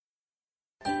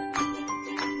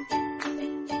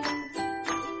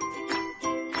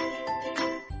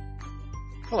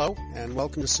Hello, and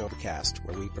welcome to Sobercast,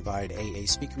 where we provide AA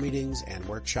speaker meetings and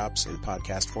workshops in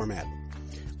podcast format.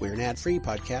 We're an ad-free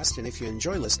podcast, and if you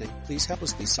enjoy listening, please help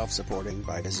us be self-supporting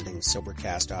by visiting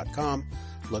Sobercast.com,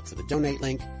 look for the donate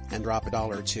link, and drop $1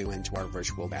 or $2 into our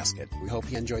virtual basket. We hope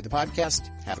you enjoy the podcast.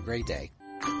 Have a great day.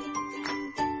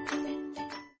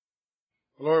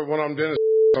 Hello, everyone. I'm Dennis.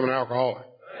 I'm an alcoholic.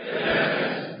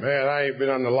 Man, I ain't been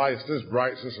on the lights this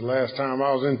bright since the last time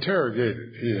I was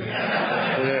interrogated here.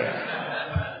 Yeah.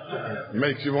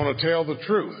 Makes you want to tell the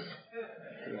truth.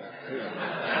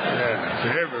 Yeah, to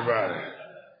everybody.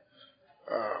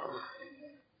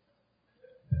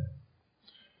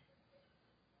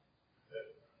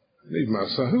 Need my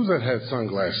son. Who's that had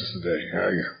sunglasses today?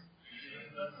 Yeah.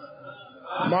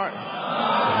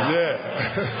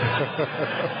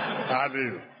 I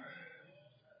do.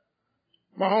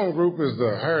 My home group is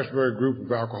the Harrisburg group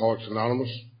of Alcoholics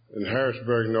Anonymous in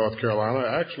Harrisburg, North Carolina,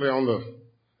 actually on the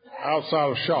outside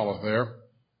of Charlotte there.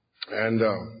 And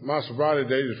my sobriety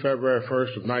date is February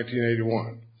 1st of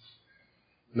 1981.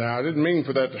 Now, I didn't mean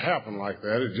for that to happen like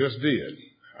that. It just did.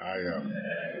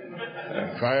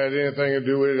 If I had anything to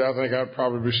do with it, I think I'd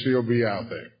probably still be out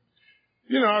there.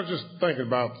 You know, I was just thinking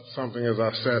about something as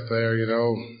I sat there, you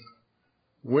know.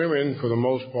 Women, for the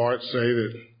most part, say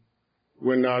that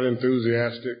we're not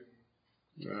enthusiastic.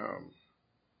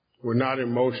 We're not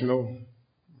emotional.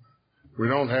 We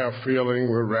don't have feeling.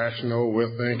 We're rational.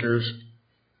 We're thinkers.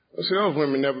 Well, see, those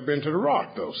women never been to the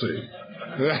Rock, though, see.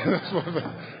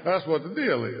 That's what the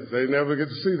deal is. They never get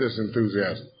to see this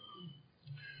enthusiasm.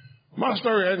 My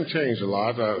story hasn't changed a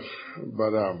lot,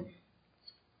 but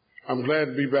I'm glad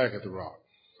to be back at the Rock.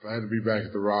 Glad to be back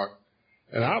at the Rock.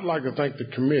 And I'd like to thank the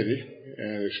committee,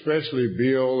 and especially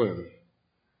Bill and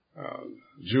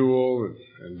Jewel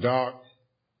and Doc.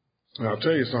 And I'll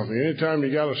tell you something. Anytime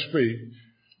you got to speak,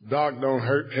 Doc don't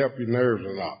help your nerves a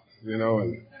lot, you know.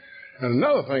 And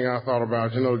another thing I thought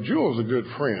about, you know, Jewel's a good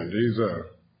friend.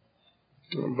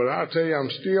 But I tell you,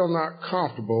 I'm still not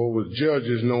comfortable with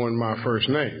judges knowing my first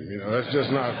name. You know, that's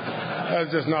just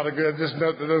not a good.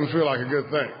 That doesn't feel like a good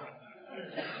thing.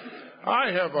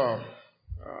 I have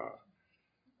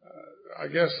I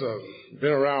guess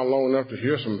been around long enough to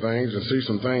hear some things and see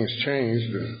some things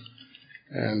changed,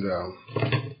 and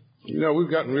you know, we've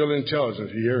gotten real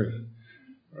intelligent here, and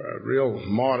real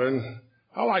modern.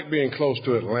 I like being close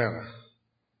to Atlanta,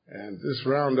 and this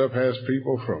roundup has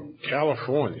people from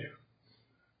California,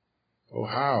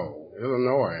 Ohio,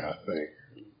 Illinois, I think.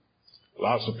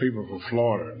 Lots of people from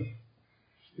Florida.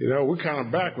 You know, we're kind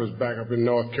of backwards back up in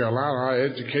North Carolina. Our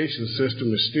education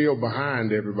system is still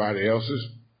behind everybody else's.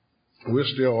 We're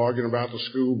still arguing about the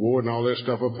school board and all that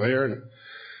stuff up there.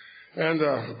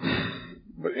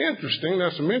 But interesting,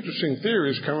 there's some interesting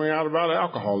theories coming out about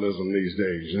alcoholism these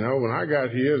days. You know, when I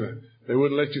got here, they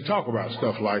wouldn't let you talk about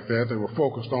stuff like that. They were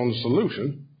focused on the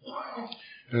solution.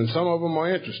 And some of them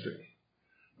are interesting.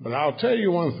 But I'll tell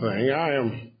you one thing, I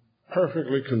am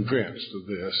perfectly convinced of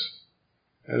this,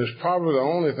 and it's probably the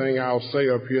only thing I'll say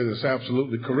up here that's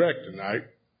absolutely correct tonight,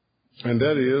 and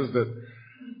that is that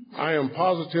I am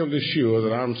positively sure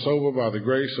that I'm sober by the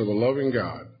grace of a loving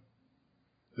God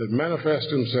that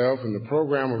manifests himself in the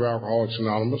program of Alcoholics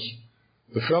Anonymous,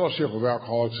 the fellowship of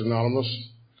Alcoholics Anonymous,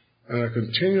 and a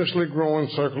continuously growing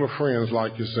circle of friends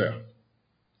like yourself.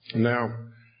 Now,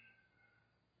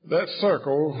 that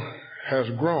circle has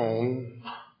grown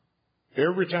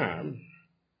every time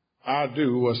I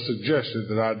do what's suggested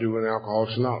that I do in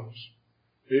Alcoholics Anonymous.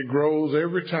 It grows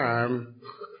every time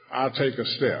I take a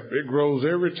step. It grows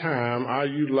every time I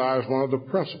utilize one of the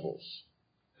principles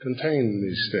contained in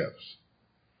these steps.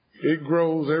 It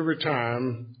grows every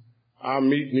time I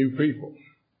meet new people.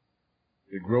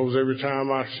 It grows every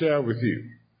time I share with you.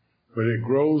 But it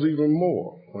grows even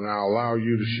more when I allow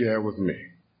you to share with me.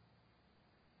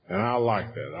 And I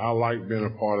like that. I like being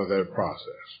a part of that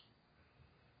process.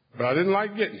 But I didn't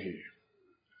like getting here.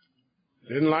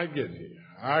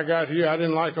 I got here, I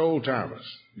didn't like old timers.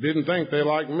 Didn't think they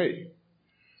liked me.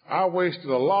 I wasted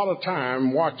a lot of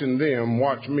time watching them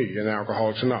watch me in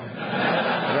Alcoholics Anonymous.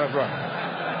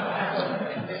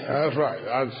 That's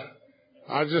right.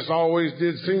 I just always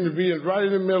did seem to be right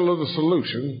in the middle of the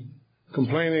solution,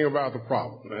 complaining about the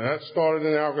problem. And that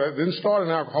didn't start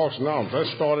in Alcoholics Anonymous. That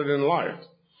started in life.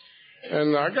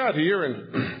 And I got here,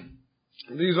 and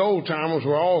these old timers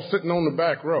were all sitting on the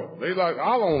back row. I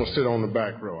don't want to sit on the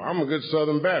back row. I'm a good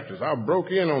Southern Baptist. I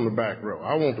broke in on the back row.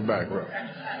 I want the back row.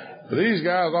 But these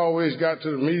guys always got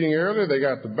to the meeting early. They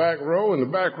got the back row, and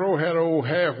the back row had old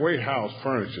halfway house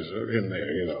furniture in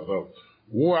there, you know, the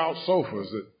wore-out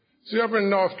sofas. See, up in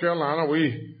North Carolina,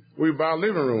 we buy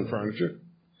living room furniture,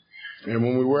 and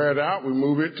when we wear it out, we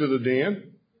move it to the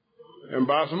den. and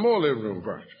buy some more living room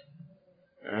furniture.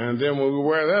 And then when we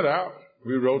wear that out,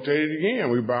 we rotate it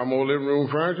again. We buy more living room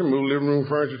furniture, move living room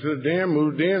furniture to the den,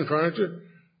 move the den furniture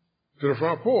to the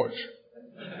front porch.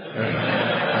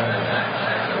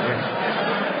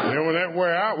 And then when that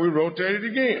wear out, we rotate it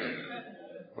again.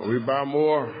 When we buy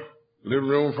more living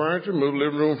room furniture, move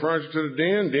living room furniture to the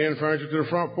den furniture to the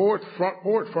front porch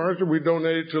furniture, we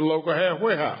donate it to the local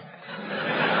halfway house.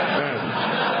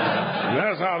 And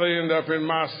that's how they end up in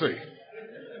my seat.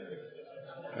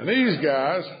 And these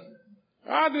guys,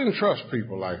 I didn't trust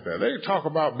people like that. They talk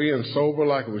about being sober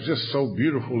like it was just so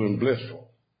beautiful and blissful.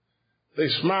 They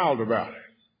smiled about it.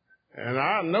 And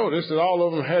I noticed that all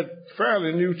of them had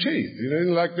fairly new teeth. You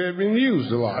know, like they'd been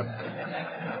used a lot.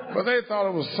 But they thought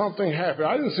it was something happy.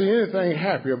 I didn't see anything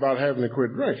happy about having to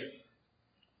quit drinking.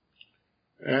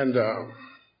 And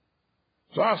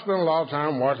so I spent a lot of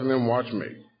time watching them watch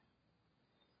me.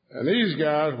 And these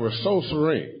guys were so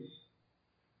serene.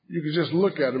 You could just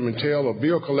look at them and tell a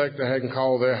bill collector hadn't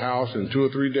called their house in 2 or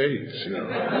 3 days, you know.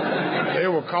 They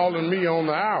were calling me on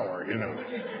the hour, you know.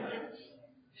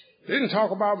 They didn't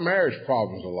talk about marriage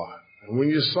problems a lot. And when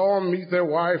you saw them meet their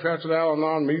wife after the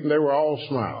Al-Anon meeting, they were all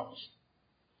smiles.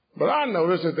 But I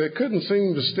noticed that they couldn't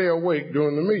seem to stay awake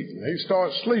during the meeting. They'd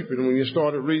start sleeping when you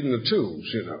started reading the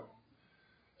tools, you know.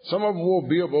 Some of them wore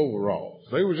bib overalls.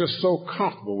 They were just so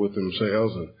comfortable with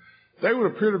themselves, and they would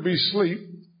appear to be asleep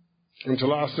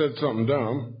until I said something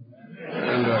dumb,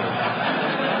 and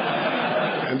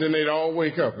then they'd all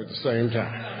wake up at the same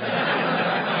time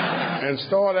and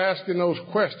start asking those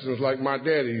questions like my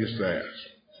daddy used to ask.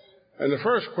 And the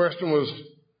first question was,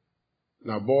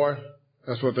 now, boy,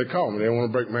 that's what they call me. They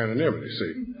want to break my anonymity,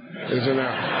 see. It's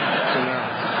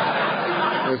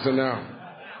a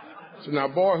now,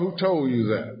 boy, who told you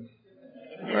that?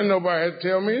 And nobody had to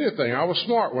tell me anything. I was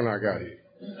smart when I got here.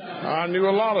 I knew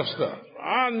a lot of stuff.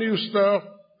 I knew stuff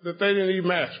that they didn't even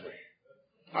ask me.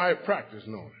 I had practiced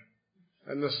knowing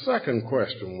it. And the second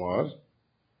question was,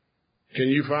 can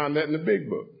you find that in the big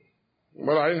book?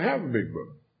 Well, I didn't have a big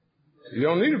book. You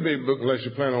don't need a big book unless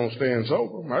you plan on staying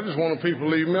sober. I just wanted people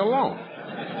to leave me alone.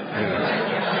 You know?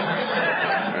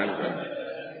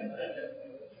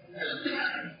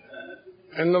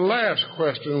 And the last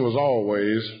question was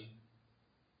always,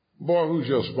 boy, who's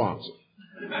your sponsor?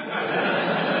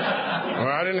 Well,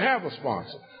 I didn't have a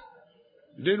sponsor.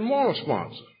 Didn't want a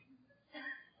sponsor.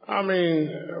 I mean,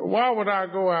 why would I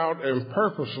go out and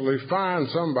purposely find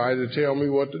somebody to tell me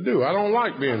what to do? I don't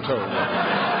like being told what to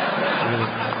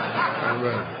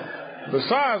do.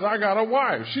 Besides, I got a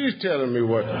wife. She's telling me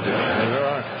what to do. You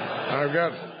know, I've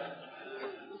got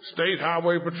state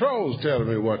highway patrols telling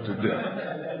me what to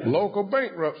do. Local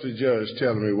bankruptcy judge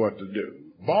telling me what to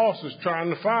do. Boss is trying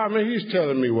to fire me. He's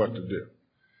telling me what to do.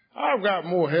 I've got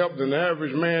more help than the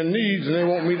average man needs, and they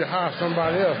want me to hire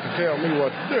somebody else to tell me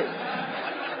what to do.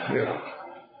 You know.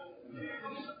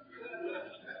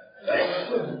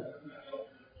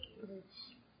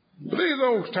 But these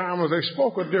old-timers, they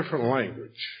spoke a different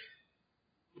language.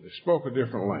 They spoke a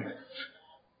different language.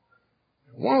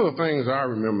 One of the things I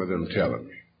remember them telling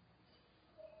me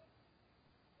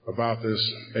about this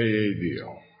AA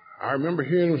deal, I remember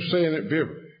hearing them saying it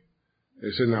vividly.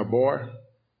 They said, now, boy,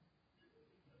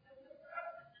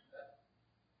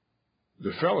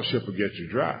 the fellowship will get you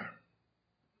dry,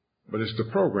 but it's the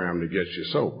program that gets you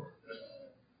sober.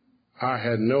 I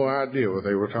had no idea what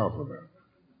they were talking about.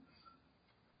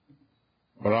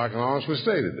 But I can honestly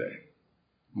say today,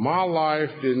 my life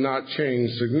did not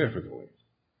change significantly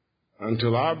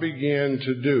until I began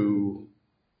to do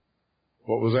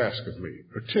what was asked of me,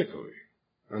 particularly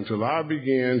until I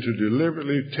began to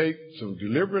deliberately take some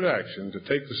deliberate action to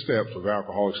take the steps of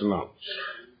Alcoholics Anonymous.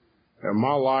 And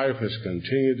my life has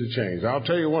continued to change. I'll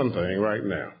tell you one thing right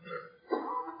now.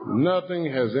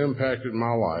 Nothing has impacted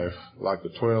my life like the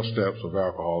 12 steps of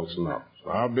Alcoholics Anonymous.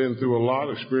 I've been through a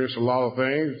lot, experienced a lot of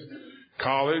things,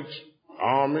 college,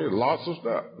 army, lots of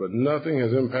stuff, but nothing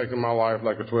has impacted my life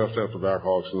like the 12 steps of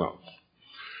Alcoholics Anonymous.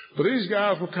 But these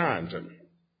guys were kind to me.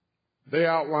 They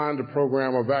outlined a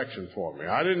program of action for me.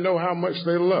 I didn't know how much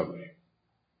they loved me,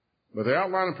 but they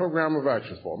outlined a program of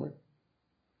action for me.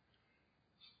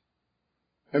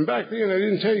 And back then, they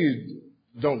didn't tell you,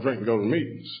 don't drink and go to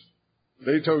meetings.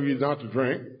 They told you not to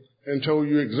drink and told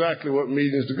you exactly what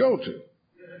meetings to go to.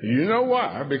 You know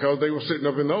why? Because they were sitting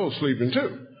up in those sleeping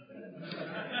too,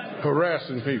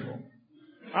 harassing people.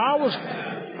 I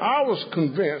was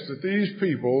convinced that these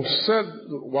people said,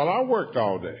 while I worked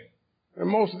all day, and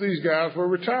most of these guys were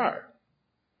retired,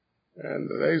 and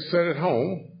they sat at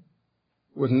home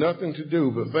with nothing to do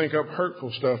but think up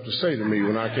hurtful stuff to say to me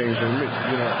when I came to the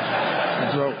meeting, you know.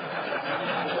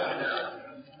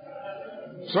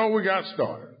 So we got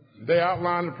started. They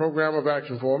outlined a program of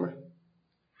action for me.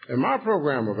 And my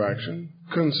program of action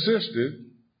consisted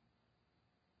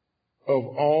of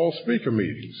all speaker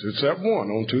meetings, except one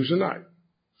on Tuesday night.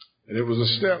 And it was a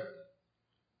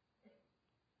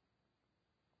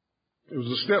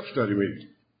step study meeting.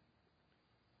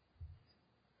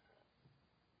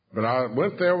 But I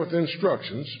went there with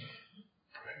instructions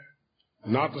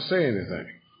not to say anything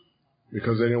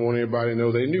because they didn't want anybody to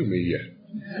know they knew me yet.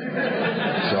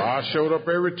 So I showed up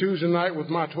every Tuesday night with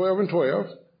my 12 and 12,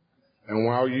 and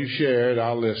while you shared,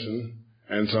 I listened,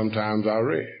 and sometimes I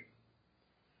read.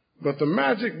 But the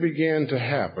magic began to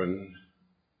happen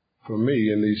for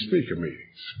me in these speaker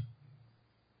meetings.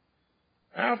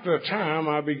 After a time,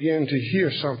 I began to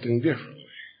hear something differently.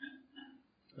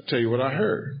 I'll tell you what I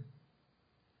heard.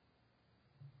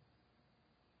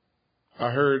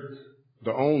 I heard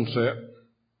the onset.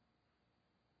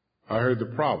 I heard the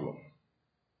problem.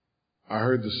 I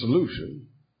heard the solution.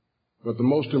 But the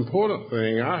most important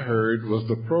thing I heard was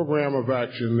the program of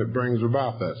action that brings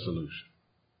about that solution.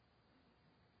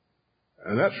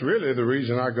 And that's really the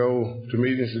reason I go to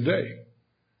meetings today.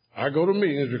 I go to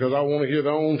meetings because I want to hear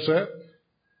the onset,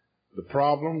 the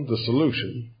problem, the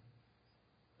solution,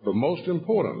 but most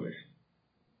importantly,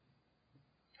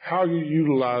 how you're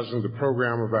utilizing the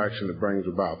program of action that brings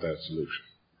about that solution.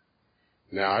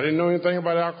 Now, I didn't know anything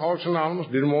about Alcoholics Anonymous,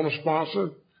 didn't want to sponsor,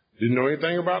 didn't know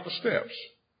anything about the steps.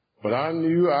 But I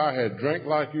knew I had drank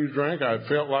like you drank, I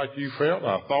felt like you felt,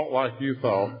 I thought like you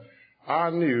thought.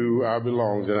 I knew I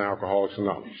belonged in Alcoholics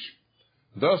Anonymous.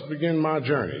 Thus began my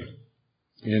journey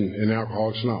in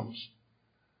Alcoholics Anonymous.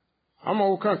 I'm an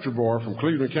old country boy from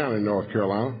Cleveland County, North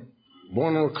Carolina,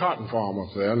 born on a cotton farm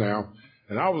up there now,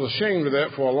 and I was ashamed of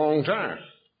that for a long time.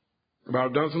 But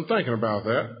I've done some thinking about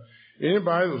that.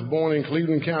 Anybody that was born in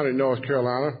Cleveland County, North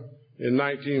Carolina, in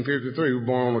 1953 was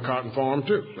born on a cotton farm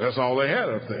too. That's all they had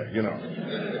up there, you know.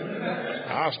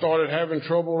 I started having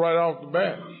trouble right off the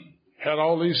bat. Had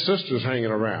all these sisters hanging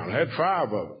around. Had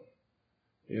 5 of them.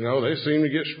 You know, they seemed to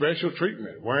get special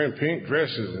treatment, wearing pink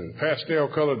dresses and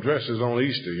pastel-colored dresses on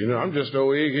Easter. You know, I'm just an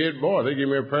old egghead boy. They give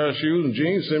me a pair of shoes and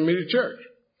jeans, send me to church.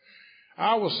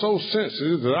 I was so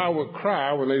sensitive that I would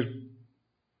cry when they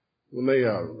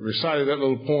recited that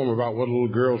little poem about what a little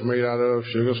girl's made out of,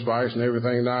 sugar, spice, and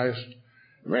everything nice.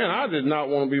 Man, I did not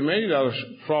want to be made out of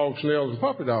frog snails and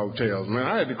puppy dog tails. Man,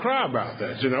 I had to cry about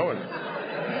that, you know. And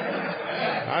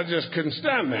I just couldn't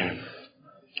stand that.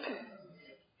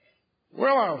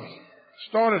 Well, I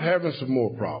started having some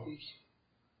more problems.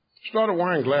 Started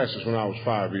wearing glasses when I was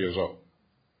 5 years old.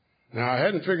 Now, I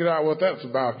hadn't figured out what that's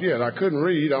about yet. I couldn't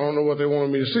read. I don't know what they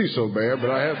wanted me to see so bad,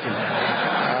 but I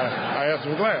had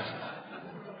some glasses.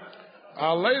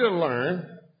 I later learned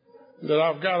that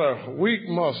I've got a weak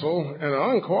muscle and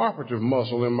an uncooperative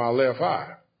muscle in my left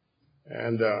eye.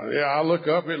 And, I look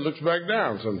up, it looks back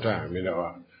down sometime, you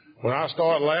know. When I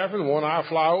start laughing, one eye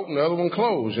fly open, the other one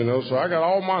closed, you know. So I got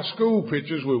all my school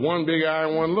pictures with one big eye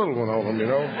and one little one on them, you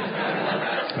know.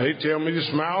 They tell me to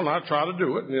smile, and I try to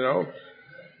do it, you know.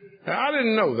 I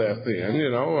didn't know that then, you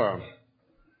know.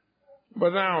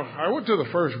 But now, I went to the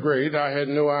first grade. I had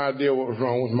no idea what was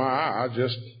wrong with my eye.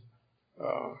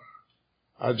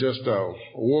 I just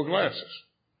wore glasses.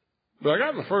 But I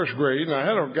got in the first grade, and I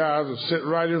had a guy that sit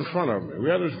right in front of me. We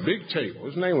had this big table.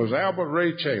 His name was Albert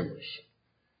Ray Chambers.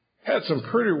 Had some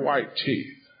pretty white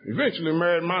teeth. Eventually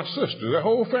married my sister. The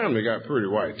whole family got pretty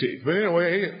white teeth. But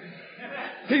anyway,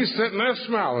 he's sitting there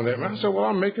smiling at me. I said, well,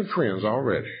 I'm making friends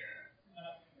already.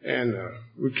 And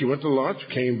we went to lunch,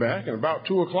 came back, and about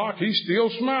 2 o'clock, he's still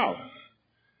smiling.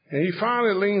 And he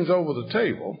finally leans over the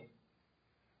table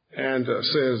and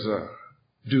says,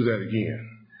 do that again.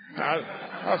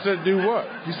 I said, do what?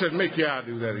 He said, make your eye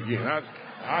do that again.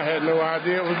 I had no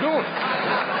idea it was doing it.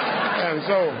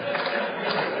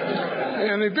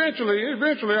 And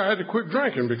eventually I had to quit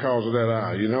drinking because of that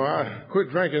eye. You know, I quit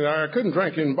drinking. I couldn't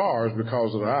drink in bars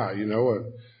because of the eye, you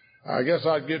know. I guess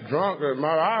I'd get drunk.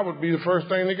 My eye would be the first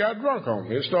thing that got drunk on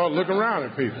me. It started looking around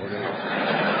at people, you know.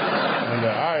 And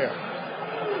I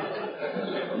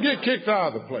get kicked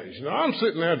out of the place. You know, I'm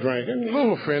sitting there drinking, a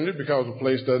little offended because the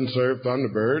place doesn't serve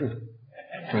Thunderbird.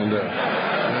 And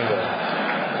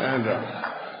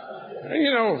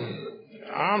you know,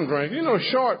 I'm drinking. You know,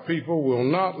 short people will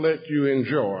not let you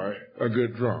enjoy a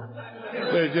good drunk.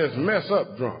 They just mess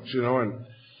up drunks, you know. And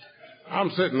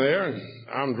I'm sitting there and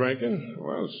I'm drinking.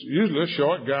 Well, it's usually a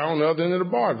short guy on the other end of the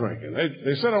bar drinking.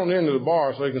 They sit on the end of the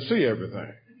bar so they can see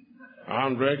everything.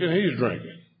 I'm drinking, he's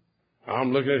drinking.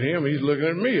 I'm looking at him, he's looking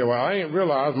at me. Well, I ain't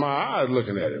realized my eye is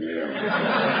looking at him, you know.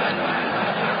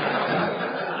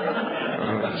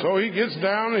 So he gets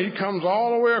down and he comes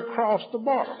all the way across the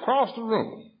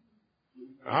room.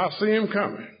 I see him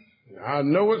coming. I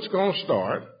know it's going to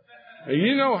start. And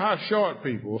you know how short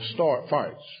people start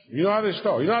fights. You know how they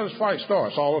start. You know how this fight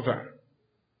starts all the time.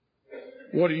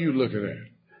 What are you looking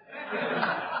at?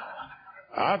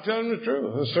 I tell him the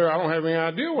truth. I say, sir, I don't have any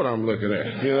idea what I'm looking at.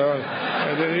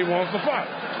 And then he wants to fight.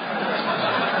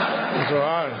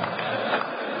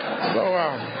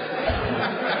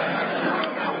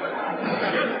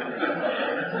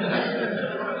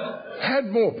 Had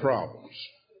more problems.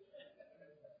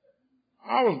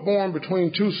 I was born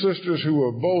between two sisters who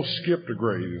were both skipped a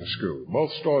grade in school.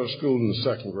 Both started school in the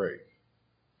second grade.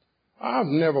 I've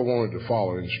never wanted to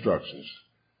follow instructions.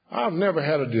 I've never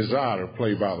had a desire to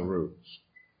play by the rules.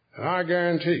 And I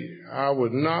guarantee you, I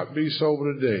would not be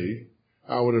sober today.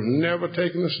 I would have never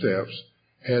taken the steps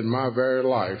had my very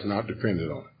life not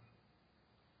depended on it.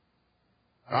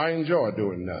 I enjoy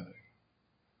doing nothing.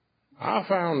 I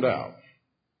found out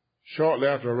shortly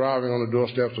after arriving on the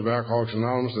doorsteps of Alcoholics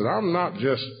Anonymous that I'm not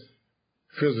just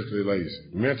physically lazy,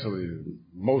 mentally,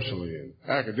 emotionally, and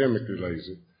academically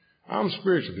lazy. I'm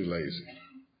spiritually lazy.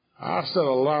 I sat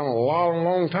around a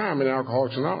long time in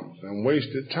Alcoholics Anonymous and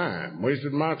wasted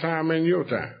my time and your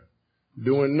time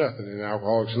doing nothing in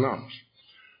Alcoholics Anonymous.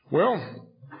 Well,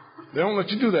 they don't let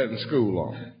you do that in school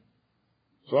long.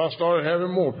 So I started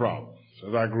having more problems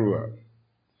as I grew up.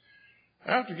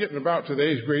 After getting about to the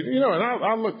 8th grade, and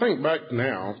I think back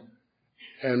now,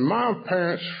 and my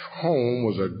parents' home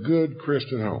was a good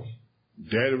Christian home.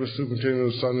 Daddy was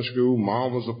superintendent of Sunday school.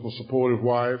 Mom was a supportive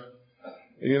wife,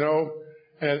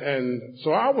 and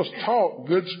so I was taught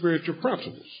good spiritual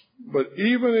principles. But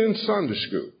even in Sunday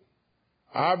school,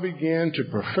 I began to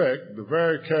perfect the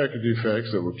very character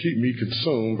defects that would keep me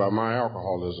consumed by my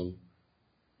alcoholism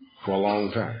for a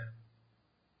long time.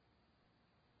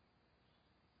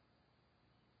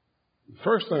 The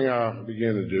first thing I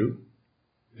began to do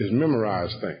is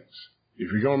memorize things.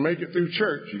 If you're going to make it through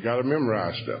church, you got to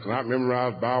memorize stuff. Not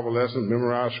memorize Bible lessons,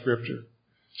 memorize scripture.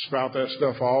 Spout that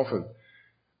stuff off, and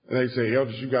they say,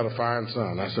 Elders, you got a fine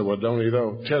son. I said, well, don't he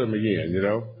though? Tell him again,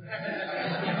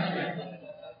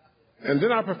 And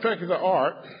then I perfected the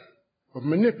art of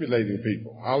manipulating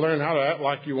people. I learned how to act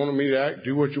like you wanted me to act,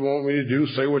 do what you want me to do,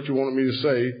 say what you wanted me to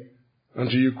say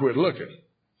until you quit looking.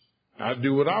 I'd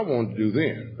do what I wanted to do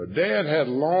then. But Dad had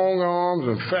long arms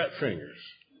and fat fingers,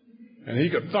 and he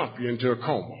could thump you into a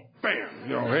coma. Bam!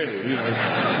 You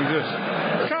just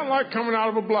kind of like coming out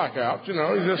of a blackout. You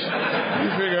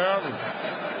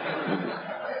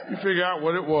figure out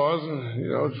what it was,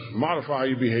 and modify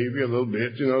your behavior a little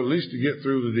bit. At least to get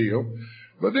through the deal.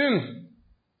 But then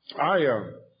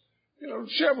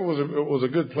Shepard was a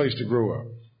good place to grow up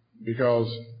because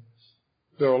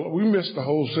we missed the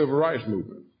whole civil rights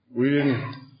movement. We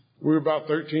were about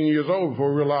 13 years old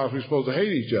before we realized we were supposed to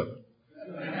hate each other.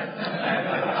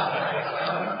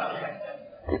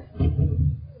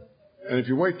 And if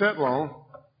you wait that long,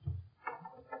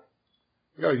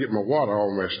 I got to get my water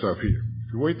all messed up here.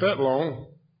 If you wait that long,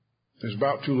 it's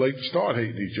about too late to start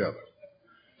hating each other.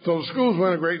 So the schools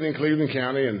were integrating in Cleveland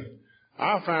County, and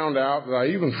I found out that I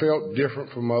even felt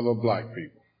different from other black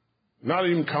people. Not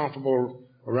even comfortable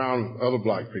around other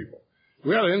black people.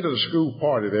 We had an end of the school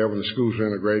party there when the schools were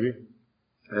integrating,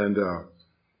 and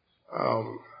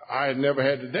I had never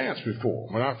had to dance before.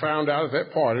 When I found out at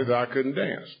that party that I couldn't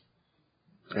dance,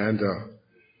 and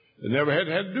I never had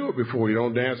to do it before. You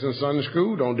don't dance in Sunday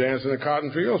school, don't dance in the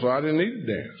cotton field, so I didn't need to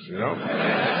dance, And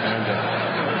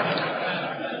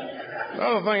the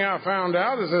other thing I found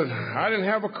out is that I didn't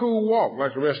have a cool walk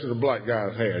like the rest of the black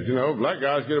guys had. Black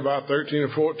guys get about 13 or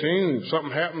 14, and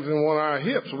something happens in one of our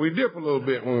hips, so we dip a little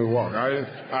bit when we walk. I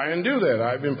didn't do that.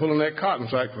 I'd been pulling that cotton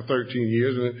sack for 13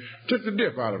 years, and it took the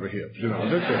dip out of the hips, took the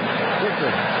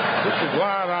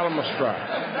glide out of my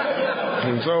stride.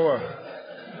 And so,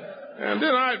 and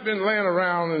then I'd been laying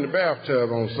around in the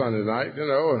bathtub on Sunday night,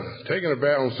 taking a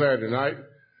bath on Saturday night,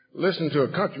 listening to a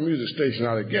country music station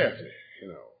out of Gaffney.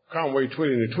 Conway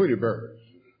Twitty and the Twitty Birds,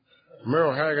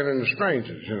 Merle Haggard and the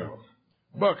Strangers,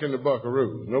 Buck and the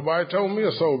Buckaroos. Nobody told me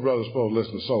a soul brother's supposed to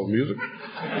listen to soul music.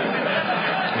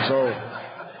 And so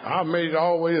I made it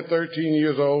all the way to 13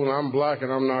 years old, and I'm black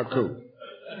and I'm not cool.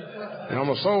 And I'm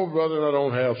a soul brother and I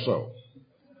don't have soul.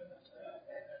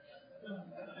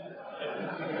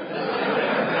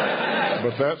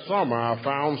 But that summer I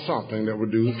found something that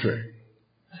would do the trick.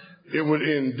 It would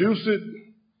induce it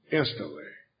instantly.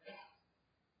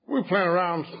 We were playing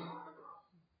around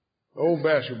the old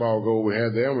basketball goal we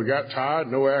had there, and we got tired,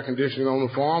 no air conditioning on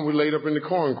the farm. We laid up in the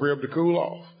corn crib to cool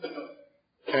off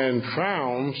and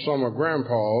found some of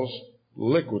Grandpa's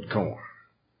liquid corn.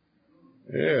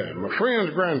 Yeah, my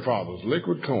friend's grandfather was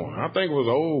liquid corn. I think it was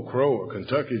Old Crow, a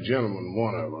Kentucky gentleman,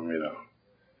 one of them,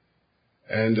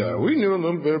 And we knew a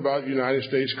little bit about the United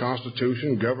States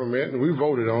Constitution, government, and we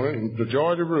voted on it, and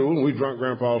majority rule, and we drank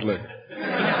Grandpa's liquor.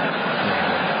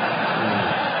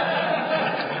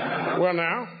 Well,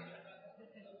 now,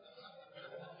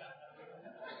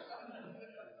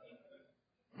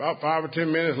 about 5 or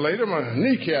 10 minutes later, my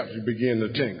kneecaps began to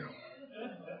tingle.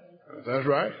 That's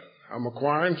right. I'm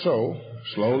acquiring soul,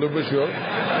 slowly but surely.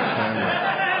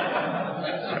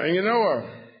 And you know,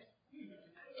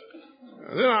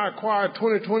 then I acquired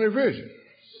 20/20 vision.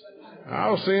 I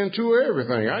was seeing to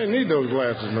everything. I didn't need those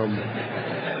glasses no more.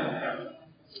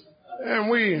 And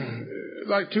we,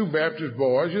 like two Baptist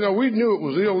boys, we knew it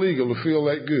was illegal to feel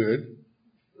that good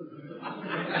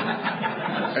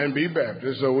and be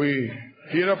Baptist, so we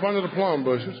hid up under the plum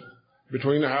bushes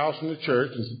between the house and the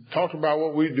church and talked about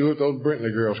what we'd do if those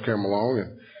Brentley girls came along.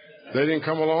 And they didn't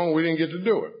come along, we didn't get to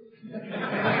do it.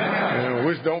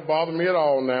 Which don't bother me at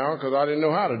all now because I didn't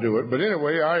know how to do it. But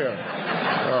anyway,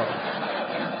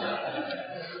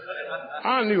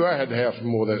 I knew I had to have some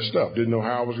more of that stuff. Didn't know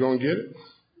how I was going to get it.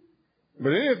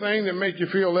 But anything that make you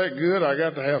feel that good, I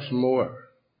got to have some more of it.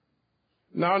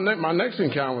 Now, my next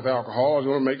encounter with alcohol, I was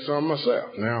going to make some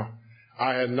myself. Now,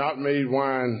 I had not made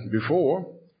wine before,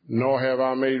 nor have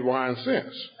I made wine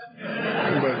since.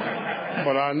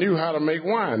 But I knew how to make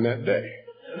wine that day.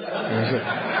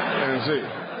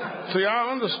 See,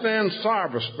 I understand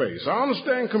cyberspace. I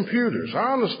understand computers.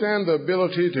 I understand the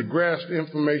ability to grasp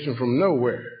information from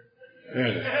nowhere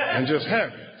and just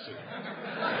have it.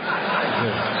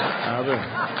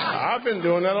 I've been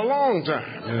doing that a long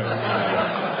time,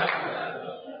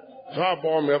 So I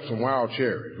bought me up some wild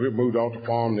cherries. We moved off the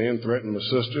farm then, threatened my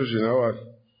sisters,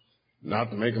 not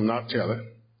to make them not tell it.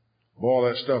 Boil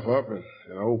that stuff up in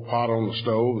an old pot on the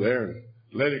stove there and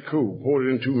let it cool. Poured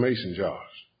it in 2 mason jars.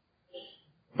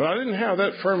 But I didn't have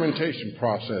that fermentation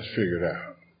process figured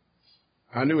out.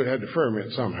 I knew it had to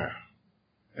ferment somehow.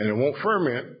 And it won't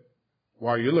ferment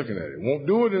while you're looking at it. It won't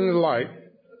do it in the light.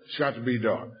 It's got to be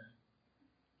dark.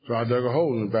 So I dug a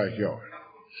hole in the backyard.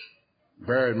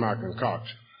 Buried my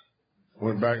concoction.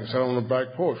 Went back and sat on the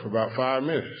back porch for about 5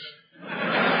 minutes.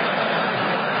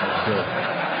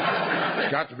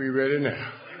 It's got to be ready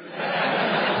now.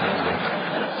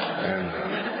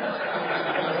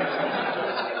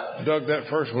 Dug that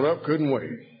first one up, couldn't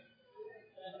wait.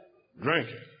 Drank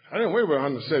it. I didn't weigh about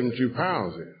 172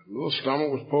 pounds then. A little stomach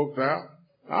was poked out.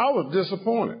 I was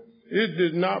disappointed. It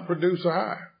did not produce a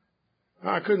high.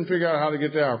 I couldn't figure out how to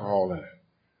get the alcohol in it.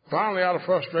 Finally, out of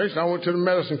frustration, I went to the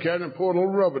medicine cabinet and poured a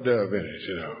little rubber dove in it,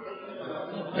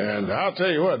 And I'll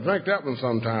tell you what, drank that one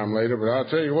sometime later, but I'll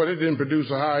tell you what, it didn't produce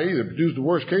a high either. It produced the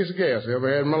worst case of gas I ever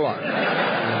had in my life.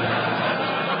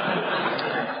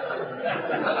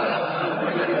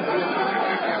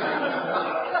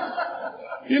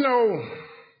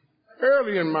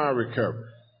 Early in my recovery,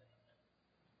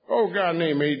 old guy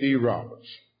named A.D. Roberts.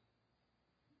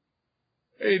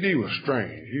 A.D. was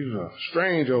strange. He was a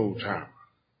strange old timer.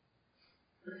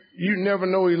 You never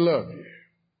know he loved you.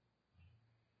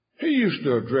 He used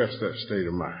to address that state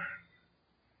of mind.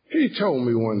 He told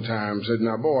me one time, said,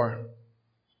 now, boy,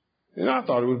 and I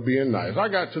thought it was being nice. I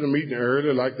got to the meeting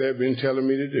early like they'd been telling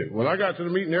me to do. Well, I got to the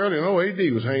meeting early, and old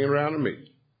A.D. was hanging around the meeting.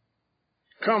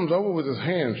 Comes over with his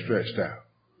hand stretched out.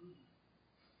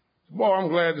 Boy, I'm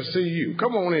glad to see you.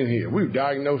 Come on in here. We've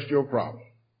diagnosed your problem.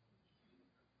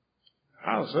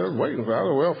 I was waiting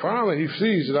for it. Well, finally he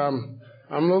sees that I'm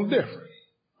a little different.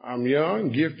 I'm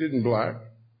young, gifted, and black,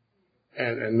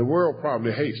 and the world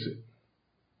probably hates it.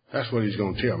 That's what he's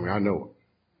going to tell me. I know it.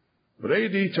 But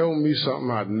A.D. told me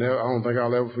something I don't think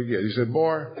I'll ever forget. He said,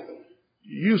 boy,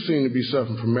 you seem to be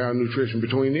suffering from malnutrition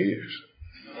between the ears.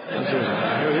 I said,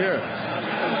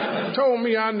 yeah. Told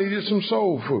me I needed some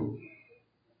soul food.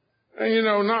 And,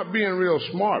 not being real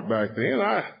smart back then,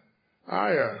 I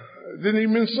didn't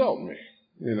even insult me.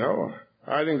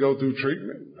 I didn't go through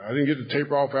treatment. I didn't get to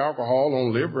taper off alcohol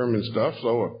on Librium and stuff,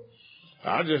 so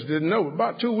I just didn't know.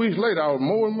 About 2 weeks later, I was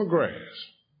mowing my grass.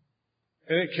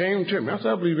 And it came to me. I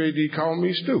said, I believe A.D. called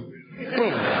me stupid.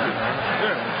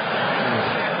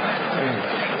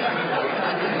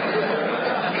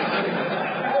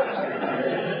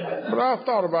 But I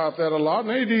thought about that a lot,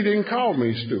 and A.D. didn't call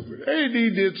me stupid. A.D.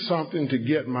 did something to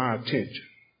get my attention,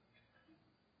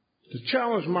 to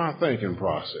challenge my thinking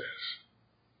process.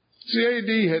 See,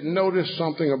 A.D. had noticed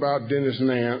something about Dennis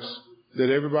Nance that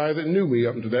everybody that knew me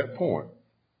up to that point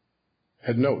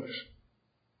had noticed.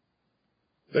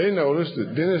 They noticed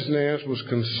that Dennis Nance was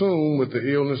consumed with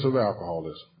the illness of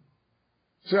alcoholism.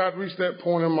 See, I'd reached that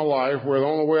point in my life where the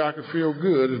only way I could feel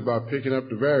good is by picking up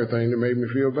the very thing that made me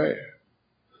feel bad.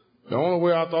 The only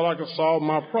way I thought I could solve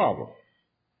my problem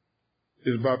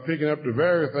is by picking up the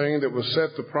very thing that would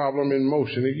set the problem in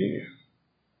motion again.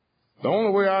 The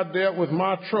only way I dealt with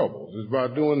my troubles is by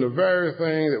doing the very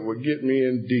thing that would get me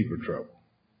in deeper trouble.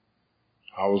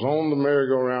 I was on the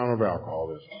merry-go-round of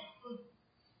alcoholism.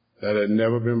 That had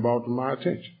never been brought to my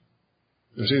attention.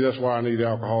 And see, that's why I need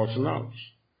Alcoholics Anonymous.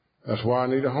 That's why I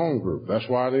need a home group. That's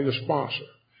why I need a sponsor.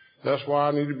 That's why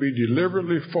I need to be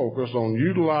deliberately focused on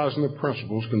utilizing the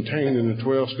principles contained in the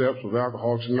 12 steps of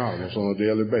Alcoholics Anonymous on a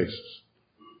daily basis.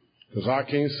 Because I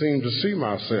can't seem to see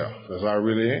myself as I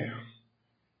really am.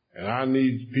 And I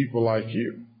need people like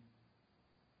you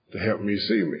to help me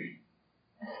see me.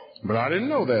 But I didn't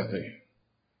know that then.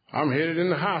 I'm headed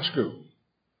into high school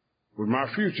with my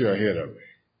future ahead of me.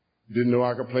 Didn't know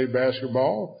I could play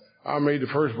basketball. I made the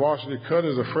first varsity cut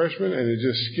as a freshman, and it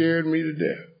just scared me to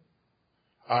death.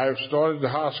 I have started the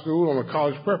high school on a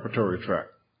college preparatory track,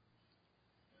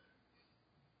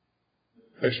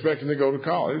 expecting to go to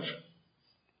college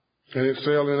and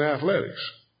excel in athletics.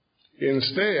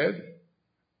 Instead,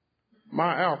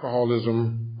 my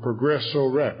alcoholism progressed so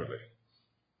rapidly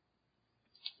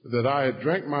that I had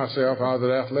drank myself out of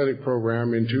that athletic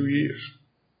program in 2 years.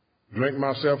 Drank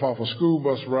myself off a school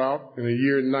bus route in a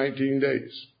year and 19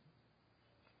 days.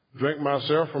 Drank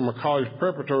myself from a college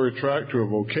preparatory track to a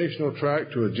vocational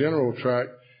track to a general track,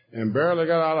 and barely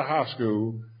got out of high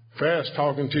school,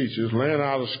 fast-talking teachers, laying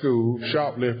out of school,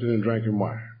 shoplifting and drinking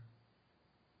wine.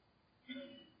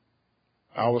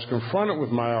 I was confronted with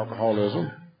my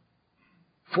alcoholism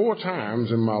 4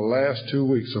 times in my last 2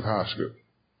 weeks of high school.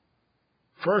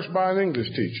 First by an English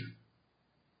teacher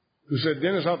who said,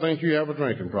 "Dennis, I think you have a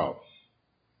drinking problem."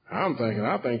 I'm thinking,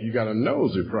 I think you got a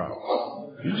nosy problem.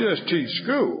 You just teach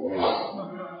school.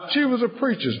 She was a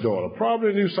preacher's daughter,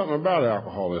 probably knew something about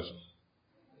alcoholism.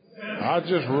 I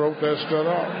just wrote that stuff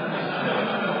off.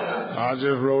 I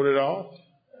just wrote it off.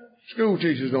 School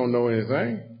teachers don't know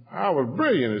anything. I was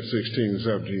brilliant at 16 and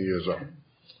 17 years old.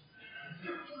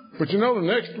 But you know, the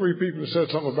next 3 people that said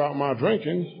something about my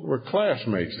drinking were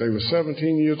classmates. They were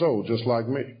 17 years old, just like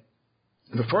me.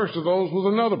 The first of those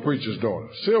was another preacher's daughter,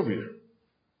 Sylvia.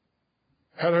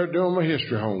 Had her doing my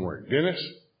history homework. "Dennis,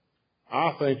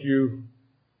 I think you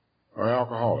are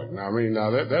alcoholic." Now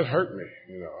that hurt me.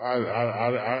 You know,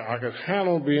 I could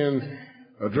handle being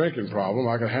a drinking problem.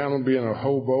 I could handle being a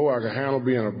hobo. I could handle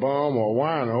being a bum or a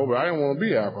wino, but I didn't want to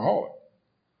be alcoholic.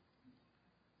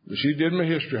 But she did my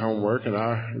history homework, and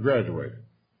I graduated.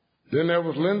 Then there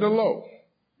was Linda Lowe,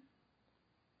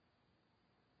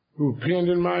 who penned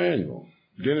in my annual,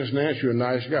 "Dennis Nance, you're a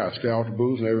nice guy. Stay off the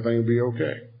booze and everything will be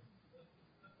okay."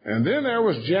 And then there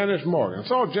was Janice Morgan. I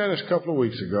saw Janice a couple of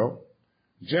weeks ago.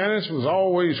 Janice was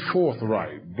always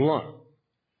forthright, blunt.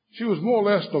 She was more or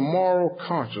less the moral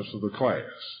conscience of the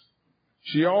class.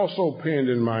 She also penned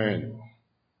in my annual,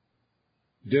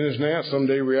 "Dennis Nance,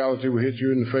 someday reality will hit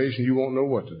you in the face and you won't know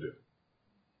what to do."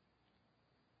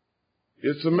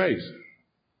 It's amazing.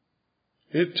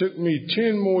 It took me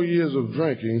 10 more years of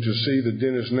drinking to see the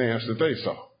Dennis Nance that they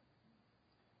saw.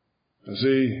 And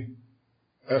see,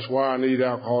 that's why I need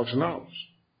Alcoholics Anonymous.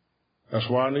 That's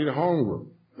why I need a home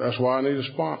group. That's why I need a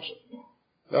sponsor.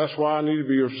 That's why I need to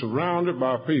be surrounded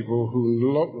by people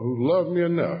who love me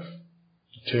enough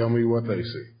to tell me what they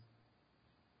see.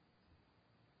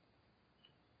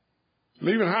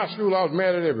 Leaving high school, I was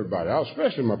mad at everybody,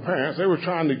 especially my parents. They were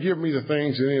trying to give me the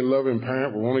things that any loving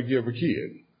parent would want to give a kid.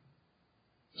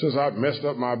 Since I'd messed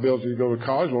up my ability to go to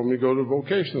college, they wanted me to go to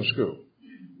vocational school,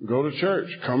 go to church,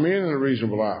 come in a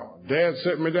reasonable hour. Dad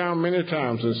set me down many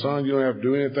times and said, "Son, you don't have to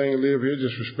do anything to live here.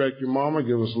 Just respect your mama,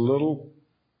 give us a little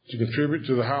to contribute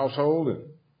to the household, and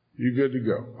you're good to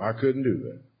go." I couldn't do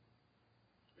that.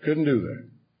 Couldn't do that.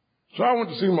 So I went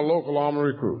to see my local Army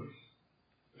recruiter.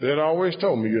 They'd always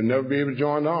told me, "You'll never be able to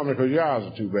join the Army because your eyes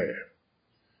are too bad."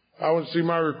 I went to see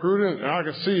my recruiter, and I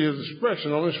could see his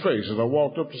expression on his face as I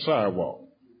walked up the sidewalk.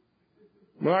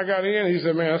 When I got in, he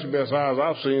said, "Man, that's the best eyes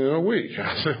I've seen in a week."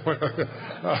 I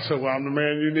said, well, I'm the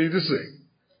man you need to see.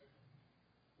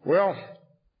 Well,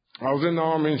 I was in the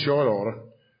Army in short order.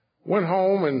 Went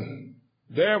home, and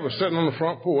Dad was sitting on the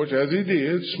front porch, as he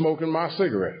did, smoking my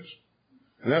cigarettes.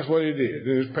 And that's what he did.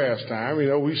 In his pastime,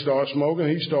 we start smoking,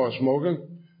 he started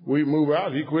smoking. We move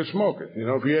out, he quit smoking.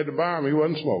 If he had to buy him, he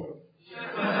wasn't smoking.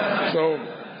 So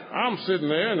I'm sitting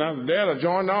there, and Dad, I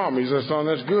joined the Army. He said, "Son,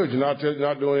 that's good. You're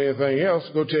not doing anything else.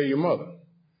 Go tell your mother."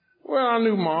 Well, I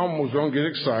knew Mom was going to get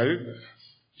excited.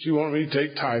 She wanted me to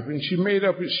take typing. She made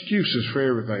up excuses for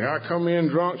everything. I come in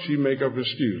drunk, she'd make up an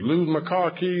excuse. Lose my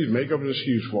car keys, make up an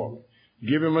excuse for me.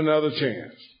 give him another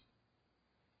chance.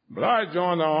 But I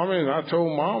joined the Army, and I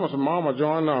told Mom, I said, Mom, I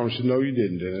joined the Army. She said, no, you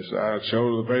didn't, Dennis. I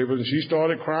showed her the papers, and she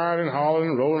started crying and hollering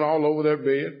and rolling all over that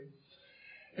bed.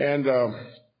 And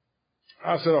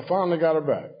I said, I finally got her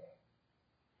back.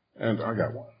 And I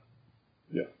got one.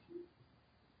 Yeah.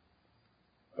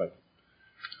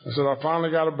 I said, I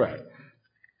finally got her back.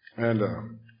 And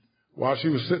while she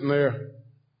was sitting there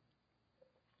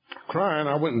crying,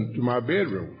 I went into my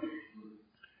bedroom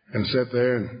and sat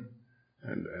there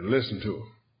and listened to her.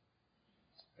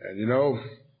 And, you know,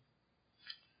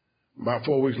 about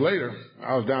 4 weeks later,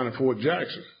 I was down at Fort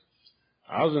Jackson.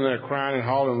 I was in there crying and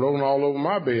hollering, rolling all over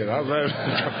my bed. I was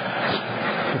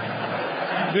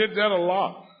did that a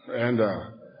lot. And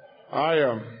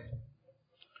I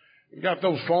got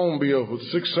those phone bills with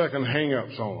 6-second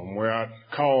hang-ups on them where I'd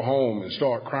call home and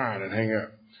start crying and hang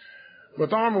up. But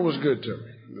the Army was good to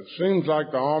me. It seems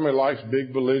like the Army likes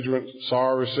big, belligerent,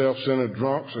 sorry, self-centered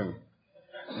drunks, and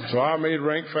so I made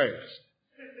rank fast.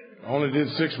 I only did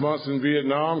 6 months in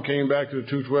Vietnam, came back to the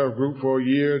 212 group for a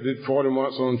year, did 40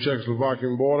 months on the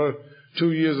Czechoslovakian border,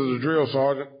 2 years as a drill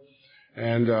sergeant,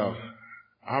 and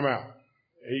I'm out.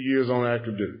 8 years on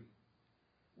active duty.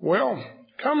 Well,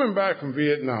 coming back from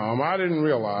Vietnam, I didn't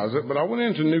realize it, but I went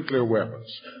into nuclear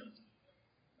weapons.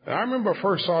 And I remember a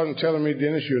first sergeant telling me,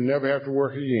 Dennis, you'll never have to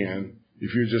work again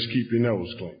if you just keep your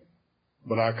nose clean.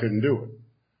 But I couldn't do it.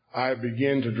 I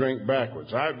began to drink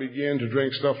backwards. I began to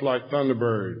drink stuff like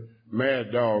Thunderbird,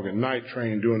 Mad Dog, and Night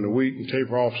Train during the week and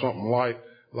taper off something light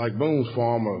like Boone's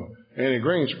Farm or Annie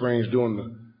Green Springs during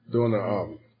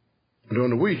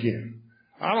the weekend.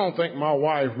 I don't think my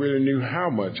wife really knew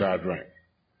how much I drank.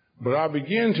 But I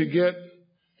began to get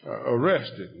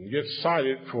arrested and get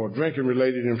cited for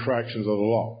drinking-related infractions of the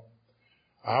law.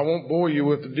 I won't bore you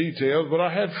with the details, but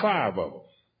I had 5 of them.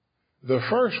 The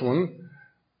first one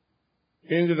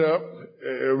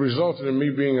resulted in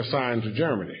me being assigned to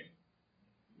Germany,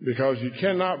 because you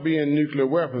cannot be in nuclear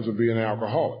weapons or be an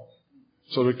alcoholic.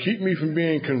 So to keep me from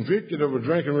being convicted of a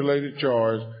drinking-related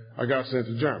charge, I got sent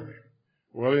to Germany.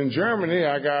 Well, in Germany,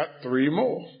 I got 3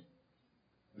 more.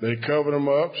 They covered them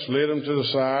up, slid them to the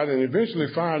side, and eventually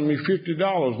fined me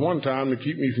 $50 one time to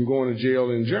keep me from going to jail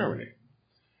in Germany.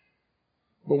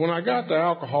 But when I got to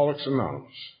Alcoholics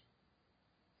Anonymous,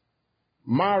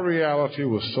 my reality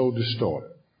was so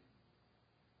distorted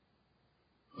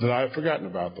that I had forgotten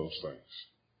about those things.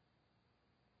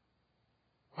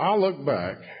 I look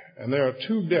back, and there are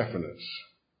 2 definites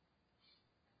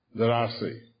that I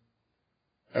see.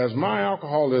 As my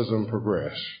alcoholism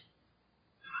progressed,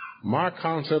 my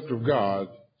concept of God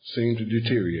seemed to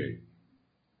deteriorate.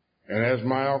 And as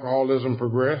my alcoholism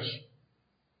progressed,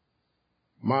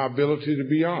 my ability to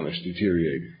be honest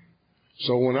deteriorated.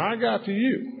 So when I got to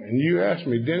you, and you asked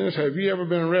me, Dennis, have you ever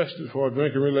been arrested for a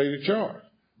drinking-related charge?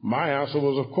 My answer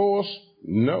was, of course,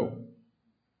 no.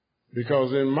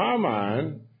 Because in my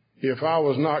mind, if I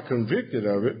was not convicted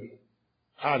of it,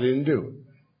 I didn't do it.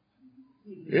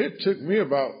 It took me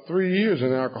about 3 years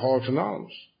in Alcoholics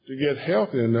Anonymous to get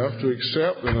healthy enough to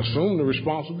accept and assume the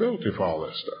responsibility for all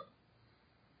that stuff.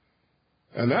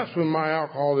 And that's when my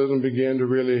alcoholism began to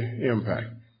really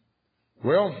impact me.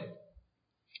 Well,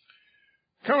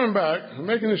 coming back,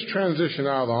 making this transition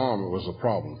out of the Army was a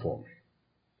problem for me.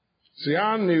 See,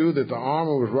 I knew that the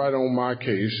Army was right on my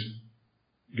case,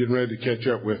 getting ready to catch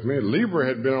up with me. Lieber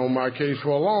had been on my case for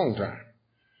a long time.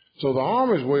 So the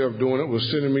Army's way of doing it was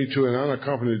sending me to an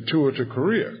unaccompanied tour to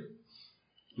Korea.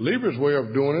 Lieber's way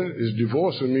of doing it is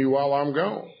divorcing me while I'm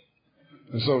gone.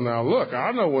 And so now, look,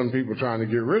 I know when people are trying to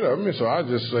get rid of me, so I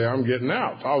just say I'm getting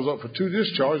out. I was up for 2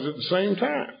 discharges at the same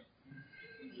time.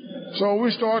 So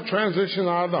we start transitioning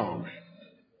out of the Army.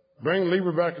 Bring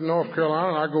Lieber back to North Carolina,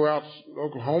 and I go out to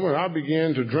Oklahoma, and I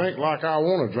begin to drink like I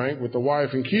want to drink with the wife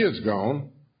and kids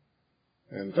gone.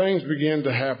 And things begin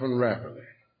to happen rapidly.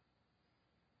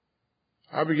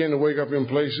 I began to wake up in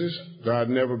places that I'd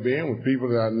never been, with people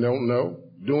that I don't know,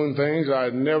 doing things I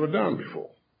had never done before.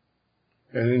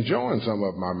 And enjoying some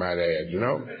of them, I might add, you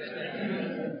know.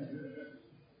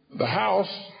 The house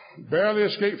barely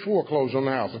escaped foreclosure on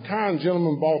the house. A kind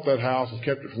gentleman bought that house and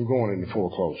kept it from going into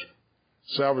foreclosure.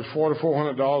 Salvaged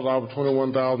 $4,400 out of a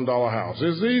 $21,000 house.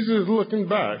 It's easy as looking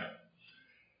back.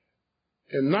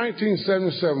 In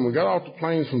 1977, we got off the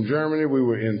planes from Germany. We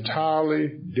were entirely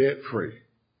debt-free.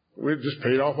 We just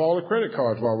paid off all the credit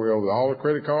cards while we were over there, all the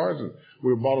credit cards. And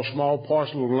we bought a small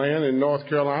parcel of land in North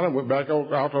Carolina, went back out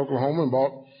to Oklahoma and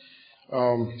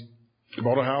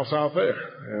bought a house out there.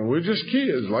 And we're just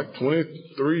kids, like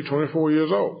 23, 24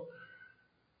 years old.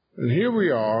 And here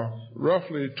we are,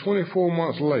 roughly 24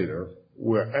 months later,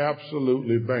 we're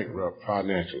absolutely bankrupt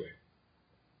financially.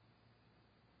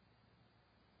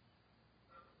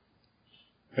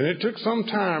 And it took some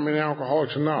time in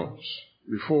Alcoholics Anonymous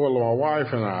before my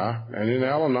wife and I, and in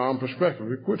Al-Anon perspective,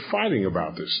 we quit fighting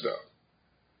about this stuff.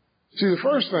 See, the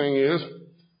first thing is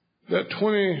that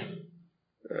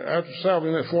after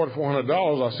salvaging that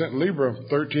 $4,400, I sent Libra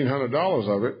 $1,300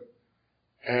 of it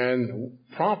and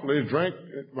promptly drank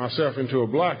myself into a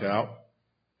blackout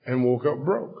and woke up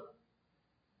broke.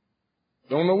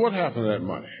 Don't know what happened to that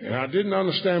money. And I didn't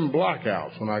understand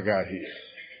blackouts when I got here.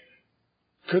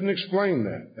 Couldn't explain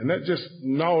that. And that just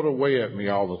gnawed away at me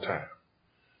all the time.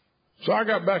 So I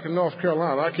got back in North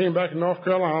Carolina. I came back in North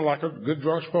Carolina like a good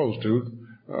drunk's supposed to,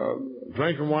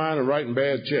 drinking wine and writing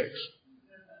bad checks.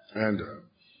 And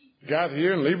got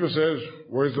here, and Libra says,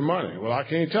 "Where's the money?" Well, I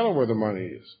can't tell her where the money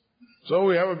is. So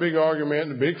we have a big argument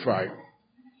and a big fight.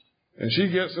 And she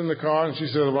gets in the car, and she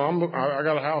says, "Well, I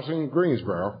got a house in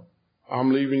Greensboro.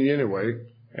 I'm leaving you anyway."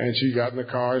 And she got in the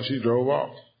car, and she drove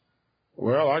off.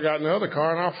 Well, I got in the other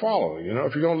car, and I followed her. You know,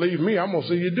 if you're going to leave me, I'm going to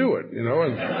see you do it, you know.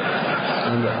 And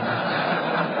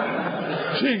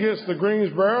she gets to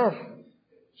Greensboro.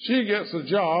 She gets a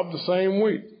job the same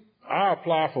week. I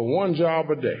apply for one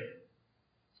job a day.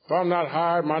 If I'm not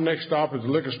hired, my next stop is the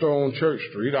liquor store on Church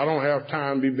Street. I don't have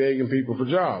time to be begging people for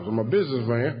jobs. I'm a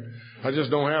businessman. I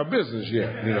just don't have business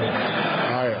yet, you know.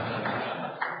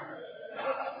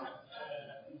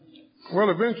 Well,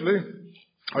 eventually,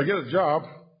 I get a job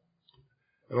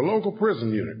at a local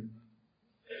prison unit.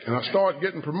 And I start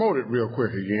getting promoted real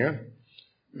quick again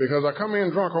because I come in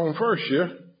drunk on first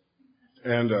shift,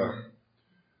 and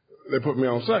they put me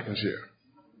on second shift.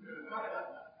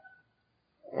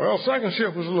 Well, second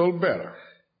shift was a little better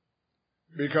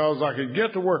because I could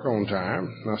get to work on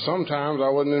time. Now, sometimes I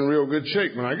wasn't in real good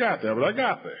shape when I got there, but I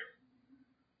got there.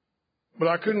 But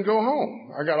I couldn't go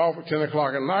home. I got off at 10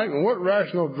 o'clock at night, and what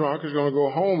rational drunk is going to go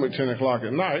home at 10 o'clock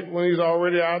at night when he's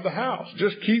already out of the house?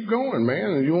 Just keep going,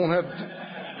 man, and you won't have to.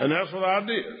 And that's what I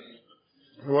did.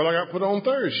 Well, I got put on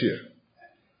third shift.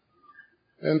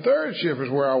 And third shift is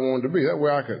where I wanted to be. That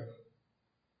way I could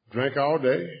drink all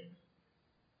day,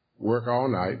 work all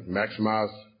night,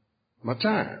 maximize my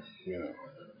time, you know.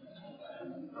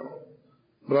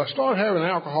 But I started having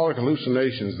alcoholic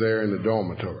hallucinations there in the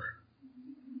dormitory.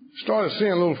 Started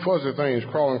seeing little fuzzy things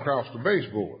crawling across the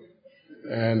baseboard.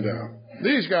 And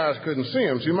these guys couldn't see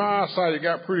them. See, my eyesight had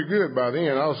got pretty good by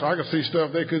then. I could see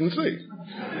stuff they couldn't see.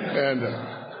 And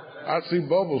I'd see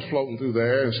bubbles floating through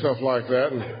there and stuff like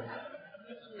that.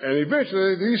 And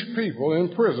eventually, these people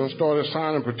in prison started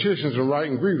signing petitions and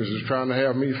writing grievances trying to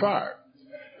have me fired.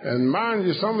 And mind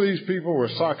you, some of these people were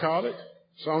psychotic.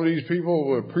 Some of these people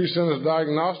were pre-sentence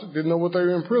diagnostic, didn't know what they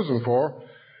were in prison for,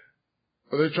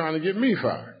 but they're trying to get me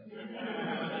fired.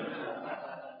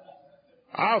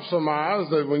 I've surmised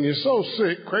that when you're so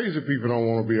sick, crazy people don't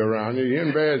want to be around you. You're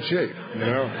in bad shape, you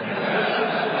know.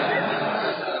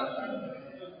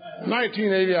 In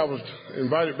 1980, I was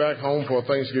invited back home for a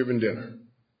Thanksgiving dinner.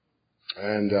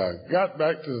 And got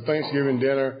back to the Thanksgiving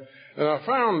dinner, and I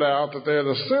found out that they had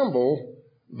assembled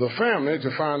the family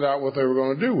to find out what they were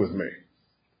going to do with me.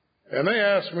 And they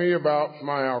asked me about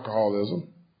my alcoholism,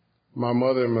 my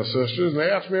mother and my sisters, and they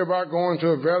asked me about going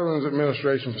to a Veterans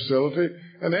Administration facility,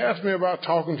 and they asked me about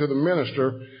talking to the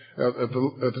minister at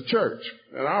the church.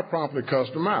 And I promptly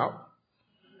cussed them out.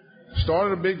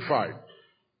 Started a big fight.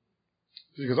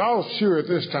 Because I was sure at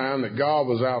this time that God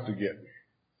was out to get me.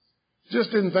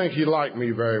 Just didn't think he liked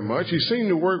me very much. He seemed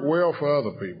to work well for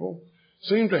other people,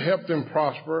 seemed to help them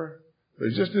prosper, but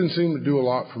he just didn't seem to do a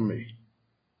lot for me.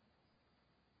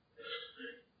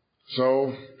 So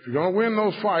if you're going to win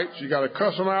those fights, you got to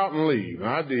cuss them out and leave. And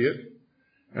I did.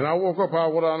 And I woke up out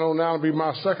of what I know now to be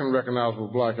my second recognizable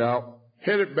blackout,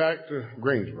 headed back to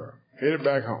Greensboro, headed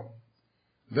back home.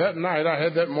 That night I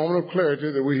had that moment of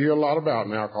clarity that we hear a lot about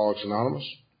in Alcoholics Anonymous.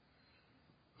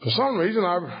 For some reason,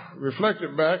 I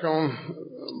reflected back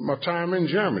on my time in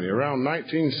Germany around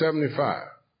 1975.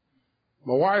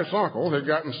 My wife's uncle had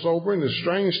gotten sober in this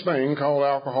strange thing called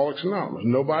Alcoholics Anonymous.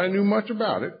 Nobody knew much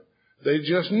about it. They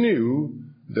just knew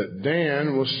that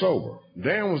Dan was sober.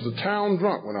 Dan was the town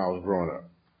drunk when I was growing up.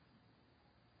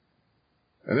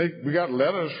 And we got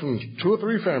letters from 2 or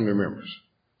 3 family members.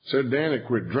 Said Dan had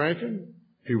quit drinking.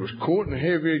 He was courting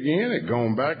heavy again, had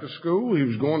gone back to school. He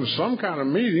was going to some kind of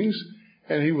meetings.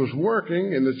 And he was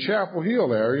working in the Chapel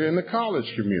Hill area in the college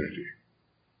community.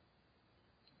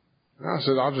 And I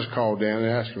said, I'll just call Dan and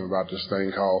ask him about this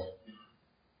thing called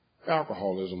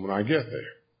alcoholism when I get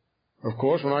there. Of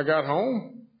course, when I got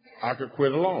home, I could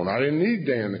quit alone. I didn't need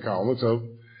Dan to call me,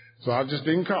 so I just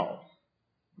didn't call.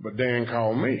 But Dan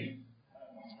called me.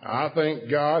 I think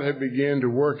God had begun to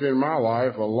work in my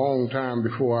life a long time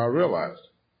before I realized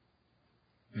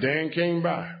it. Dan came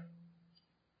by.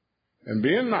 And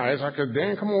being nice, I said,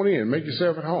 Dan, come on in, make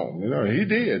yourself at home. You know, he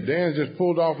did. Dan just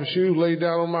pulled off his shoes, laid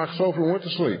down on my sofa, and went to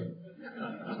sleep.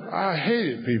 I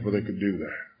hated people that could do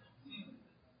that.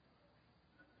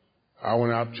 I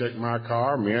went out to check my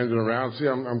car, meandered around. See,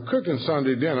 I'm cooking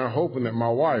Sunday dinner, hoping that my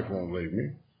wife won't leave me.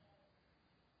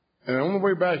 And on the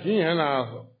way back in,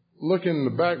 I look in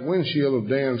the back windshield of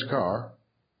Dan's car,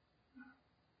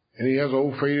 and he has an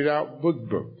old faded out book.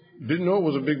 Didn't know it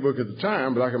was a big book at the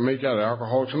time, but I could make out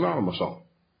Alcoholics Anonymous on it.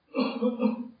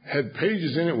 Had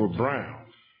pages in it were brown.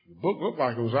 The book looked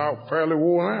like it was out fairly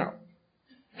worn out.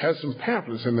 Had some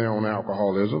pamphlets in there on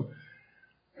alcoholism.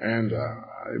 And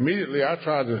immediately I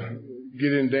tried to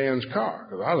get in Dan's car,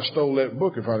 because I'd have stole that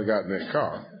book if I'd have gotten that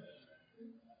car.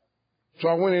 So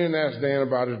I went in and asked Dan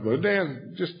about his book.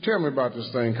 Dan, just tell me about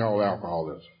this thing called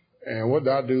alcoholism. And what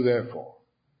did I do that for?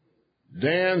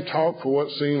 Dan talked for what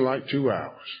seemed like 2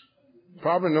 hours.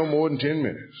 Probably no more than 10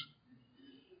 minutes.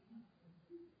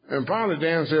 And finally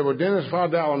Dan said, well, Dennis, if I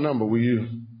dial a number, will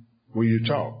you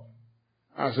talk?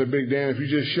 I said, Big Dan, if you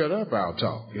just shut up, I'll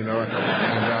talk, you know.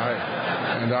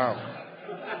 And I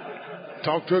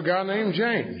talked to a guy named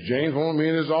James. James wanted me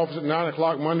in his office at 9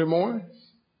 o'clock Monday morning.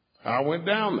 I went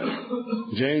down there.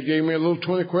 James gave me a little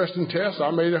 20-question test.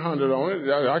 I made 100 on it.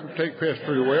 I could take tests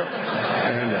pretty well.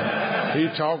 And he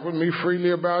talked with me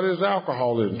freely about his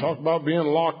alcoholism, talked about being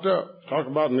locked up, talked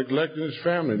about neglecting his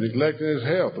family, neglecting his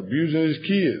health, abusing his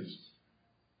kids,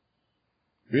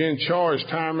 being charged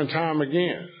time and time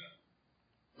again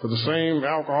for the same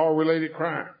alcohol-related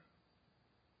crime.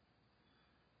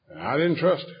 And I didn't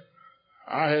trust it.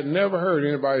 I had never heard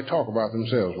anybody talk about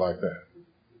themselves like that.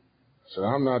 I said,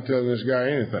 I'm not telling this guy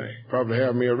anything. Probably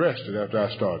have me arrested after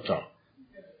I start talking.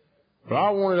 But I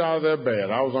wanted out of there bad.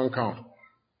 I was uncomfortable.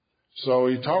 So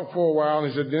he talked for a while,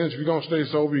 and he said, Dennis, if you're going to stay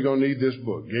sober, you're going to need this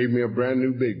book. Gave me a brand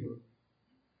new big book.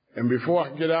 And before I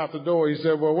could get out the door, he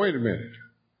said, well, wait a minute.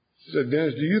 He said,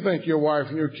 Dennis, do you think your wife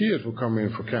and your kids will come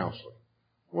in for counseling?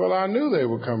 Well, I knew they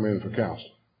would come in for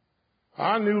counseling.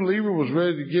 I knew Lieber was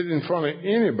ready to get in front of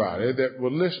anybody that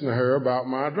would listen to her about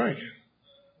my drinking.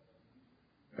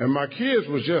 And my kids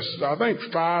was just, I think,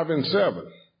 5 and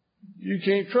 7. You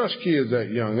can't trust kids that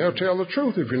young. They'll tell the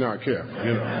truth if you're not careful,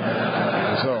 you know.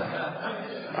 And so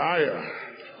I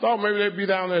thought maybe they'd be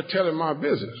down there telling my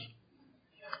business.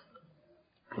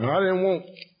 And I didn't want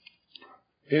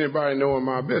anybody knowing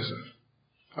my business.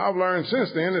 I've learned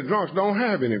since then that drunks don't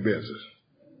have any business.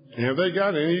 And if they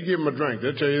got any, you give them a drink,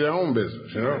 they'll tell you their own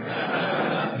business, you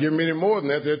know. Give them any more than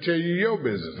that, they'll tell you your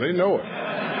business. They know it.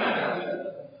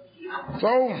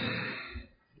 So,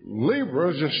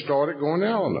 Libra just started going to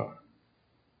Al-Anon.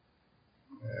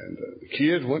 And the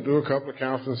kids went through a couple of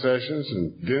counseling sessions,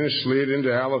 and Dennis slid into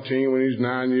Alateen when he was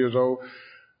 9 years old.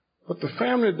 But the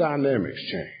family dynamics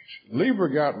changed. Libra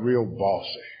got real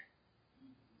bossy.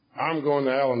 I'm going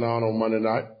to Al-Anon on Monday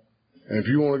night. And if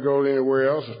you want to go anywhere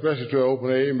else, especially to an open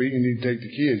AA meeting, you need to take the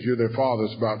kids. You're their father.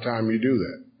 It's about time you do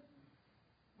that.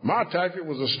 My tactic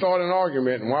was to start an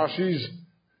argument, and while she's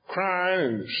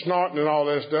crying and snorting and all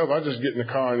that stuff, I just get in the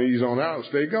car and ease on out and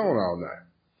stay going all night.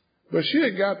 But she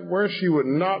had got to where she would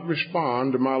not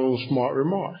respond to my little smart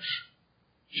remarks.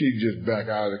 She'd just back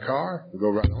out of the car and go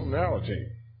right on the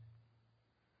Alateen.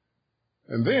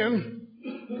 And then,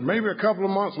 maybe a couple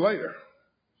of months later,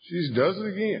 she does it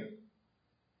again.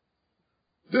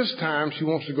 This time, she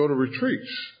wants to go to retreats,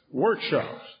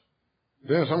 workshops.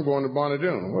 Dennis, I'm going to Bonnie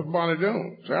Doon. What's Bonnie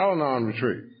Doon? It's an Al-Anon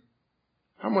retreat.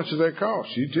 How much does that cost?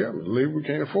 She'd tell me, Lee, we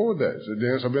can't afford that. I said,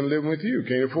 Dennis, I've been living with you.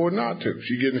 Can't afford not to.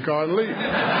 She'd get in the car and leave.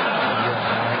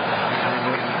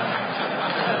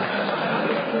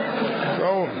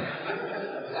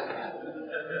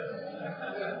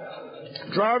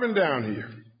 So, driving down here,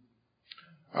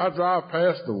 I drive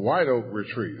past the White Oak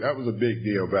retreat. That was a big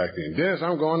deal back then. Dennis,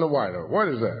 I'm going to White Oak. What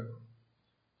is that?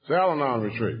 It's Al-Anon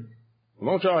retreat.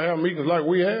 Well, don't y'all have meetings like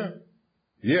we have?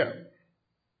 Yeah.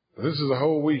 This is a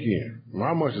whole weekend. Well,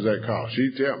 how much does that cost?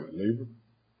 She'd tell me, Lieber.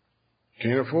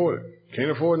 Can't afford it.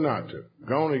 Can't afford not to.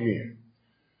 Gone again.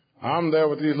 I'm there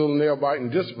with these little nail-biting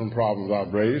discipline problems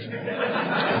I've raised.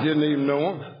 I didn't even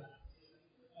know them.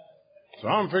 So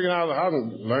I'm figuring out how to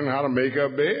learn how to make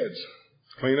up beds,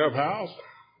 clean up house,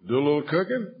 do a little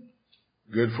cooking.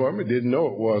 Good for me. Didn't know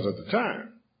it was at the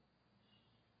time.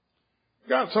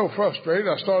 Got so frustrated,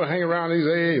 I started hanging around these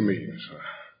AA meetings.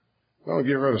 I don't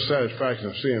give her the satisfaction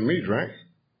of seeing me drink.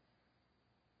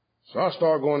 So I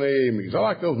started going to AA meetings. I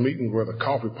like those meetings where the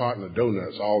coffee pot and the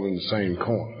donuts all in the same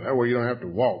corner. That way you don't have to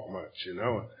walk much, you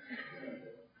know.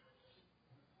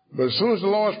 But as soon as the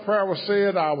Lord's Prayer was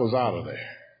said, I was out of there.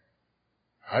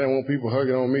 I didn't want people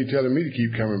hugging on me, telling me to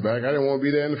keep coming back. I didn't want to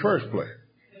be there in the first place.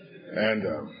 And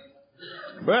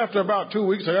But after about 2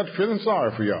 weeks, I got to feeling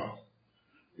sorry for y'all.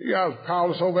 You guys are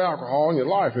powerless over alcohol, and your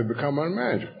life had become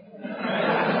unmanageable.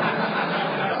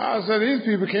 I said, these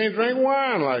people can't drink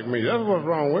wine like me. That's what's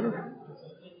wrong with them.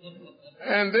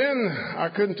 And then I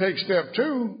couldn't take step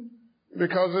 2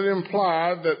 because it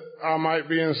implied that I might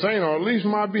be insane, or at least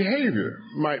my behavior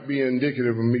might be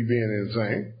indicative of me being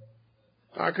insane.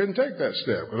 I couldn't take that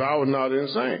step because I was not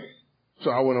insane.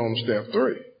 So I went on to step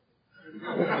 3.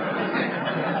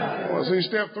 Well, see,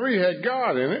 step 3 had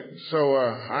God in it, so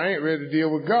I ain't ready to deal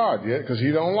with God yet because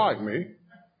he don't like me.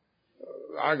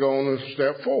 I go on to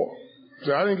step 4.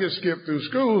 So I didn't get skipped through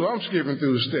schools. I'm skipping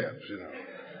through the steps, you know.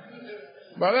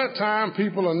 By that time,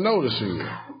 people are noticing you.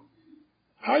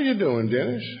 How you doing,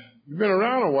 Dennis? You've been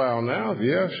around a while now.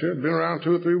 Yeah, sure. Been around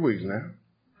 2 or 3 weeks now.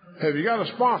 Have you got a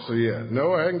sponsor yet?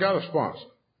 No, I haven't got a sponsor.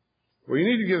 Well, you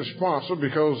need to get a sponsor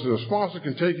because the sponsor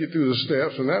can take you through the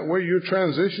steps, and that way you're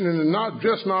transitioning and not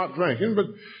just not drinking, but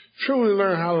truly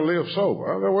learn how to live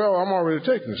sober. I said, well, I'm already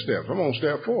taking the steps. I'm on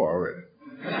step 4 already.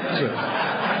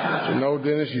 So no,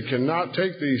 Dennis, you cannot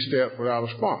take these steps without a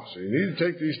sponsor. You need to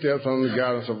take these steps under the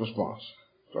guidance of a sponsor.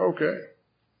 Okay.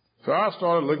 So I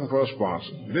started looking for a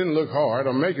sponsor. It didn't look hard.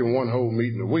 I'm making 1 whole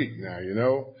meeting a week now, you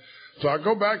know. So I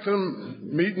go back to the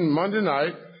meeting Monday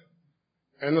night,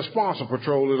 and the sponsor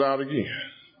patrol is out again.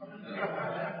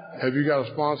 Have you got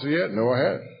a sponsor yet? No, I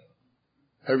hadn't.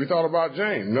 Have you thought about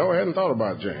James? No, I hadn't thought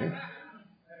about James.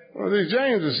 Well,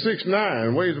 James is 6'9",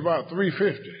 and weighs about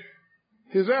 350.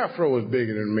 His afro is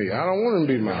bigger than me. I don't want him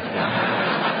to be my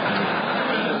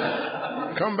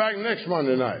sponsor. Come back next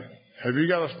Monday night. Have you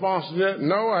got a sponsor yet?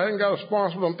 No, I haven't got a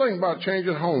sponsor, but I'm thinking about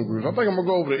changing home groups. I think I'm going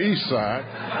to go over to the east side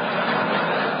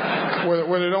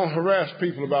where they don't harass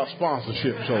people about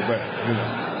sponsorship so bad, you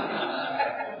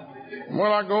know.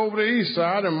 Well, I go over to the east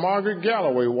side, and Margaret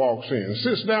Galloway walks in,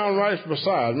 sits down right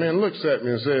beside me, and looks at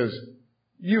me and says,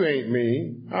 you ain't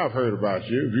mean. I've heard about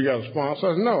you. Have you got a sponsor?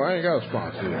 I said, no, I ain't got a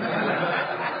sponsor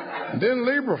yet. Then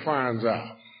Libra finds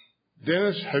out.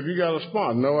 Dennis, have you got a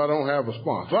sponsor? No, I don't have a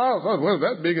sponsor. So I thought, well,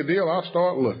 that big a deal, I'll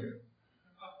start looking.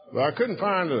 But I couldn't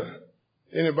find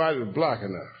anybody that was black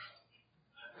enough.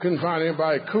 Couldn't find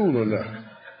anybody cool enough.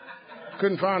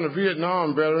 Couldn't find a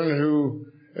Vietnam veteran who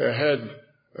had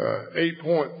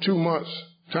 8.2 months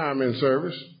time in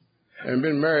service and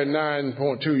been married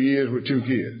 9.2 years with 2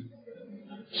 kids.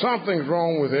 Something's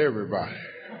wrong with everybody.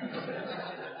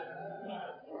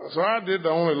 So I did the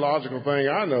only logical thing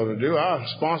I know to do. I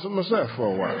sponsored myself for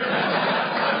a while.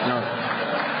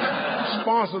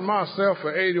 Sponsored myself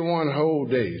for 81 whole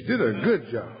days. Did a good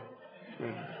job.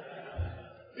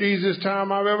 Easiest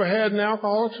time I've ever had in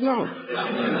Alcoholics Anonymous.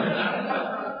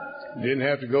 Didn't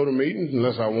have to go to meetings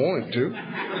unless I wanted to.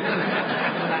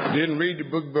 Didn't read the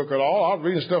book at all. I was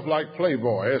reading stuff like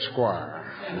Playboy, Esquire,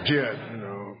 Jet, you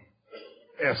know,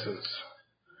 Essence,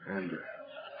 and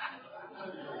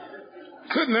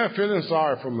sitting there feeling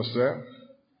sorry for myself.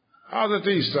 I was at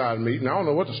the East Side meeting. I don't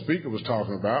know what the speaker was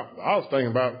talking about. I was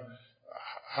thinking about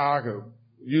how I could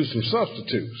use some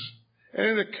substitutes.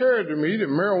 And it occurred to me that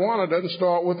marijuana doesn't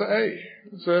start with the A.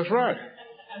 I said, that's right.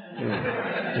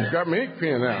 He's got my ink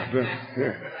pen out. I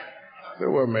said,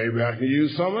 well, maybe I can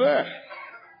use some of that.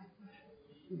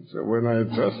 I said, well, now,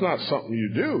 that's not something you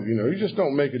do. You know, you just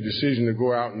don't make a decision to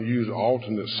go out and use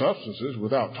alternate substances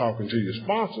without talking to your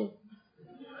sponsor.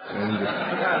 And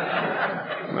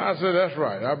I said, that's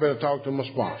right. I better talk to my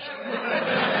sponsor.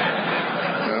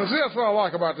 And see, that's what I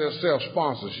like about this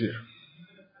self-sponsorship.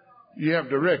 You have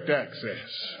direct access.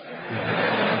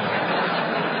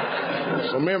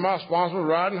 So me and my sponsor were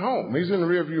riding home. He's in the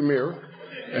rearview mirror.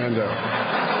 And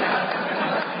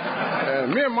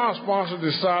me and my sponsor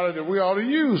decided that we ought to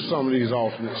use some of these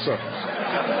alternate substances.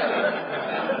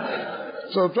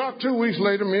 So about 2 weeks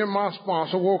later, me and my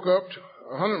sponsor woke up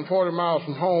 140 miles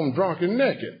from home, drunk and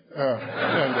naked.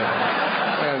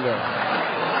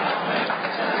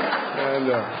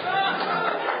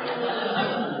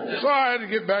 So I had to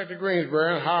get back to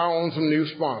Greensboro and hire on some new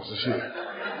sponsorship.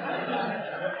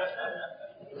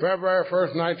 February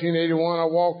 1st, 1981, I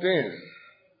walked in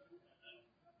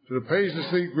to the Paisley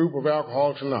Seat group of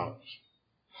Alcoholics Anonymous.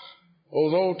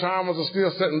 Those old timers are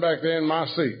still sitting back there in my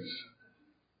seats.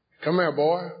 Come here,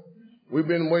 boy. We've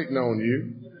been waiting on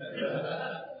you.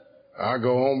 I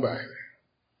go on back.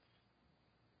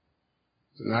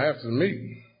 So now after the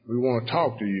meeting, we want to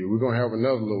talk to you. We're going to have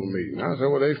another little meeting. I said,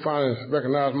 well, they finally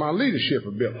recognized my leadership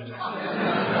ability.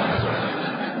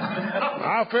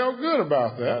 I felt good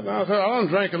about that. And I said, I done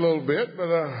drank a little bit, but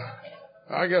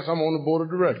I guess I'm on the board of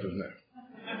directors now.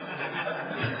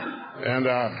 And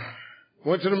I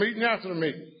went to the meeting after the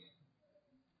meeting.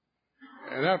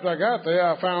 And after I got there,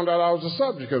 I found out I was the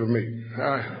subject of the meeting.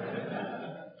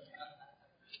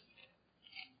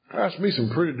 I asked me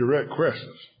some pretty direct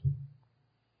questions.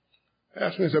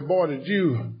 Asked me, said, boy, did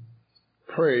you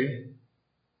pray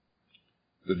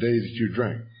the day that you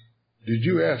drank? Did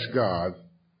you ask God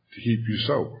to keep you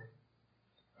sober?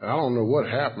 And I don't know what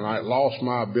happened. I lost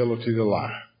my ability to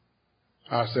lie.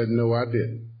 I said, no, I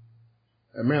didn't.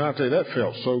 And man, I tell you, that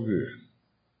felt so good.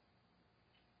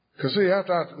 Because see,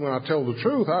 when I told the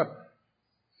truth, I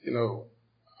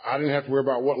didn't have to worry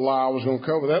about what lie I was going to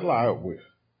cover that lie up with.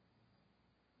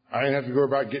 I didn't have to worry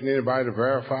about getting anybody to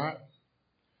verify it.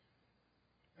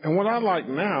 And what I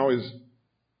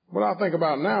think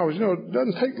about now is, it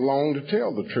doesn't take long to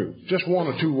tell the truth. Just one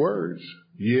or two words.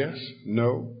 Yes,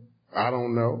 no, I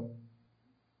don't know.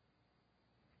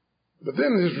 But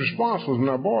then his response was,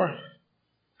 now, boy,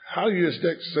 how do you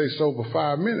expect to stay sober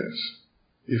 5 minutes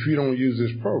if you don't use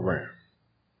this program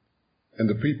and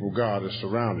the people God has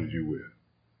surrounded you with?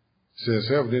 He says,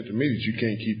 it's evident to me that you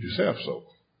can't keep yourself sober.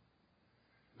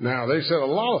 Now, they said a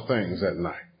lot of things that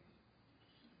night.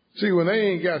 See, when they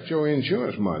ain't got your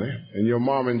insurance money and your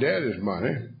mom and daddy's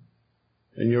money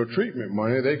and your treatment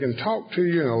money, they can talk to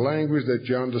you in a language that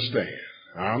you understand.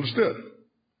 I understood it.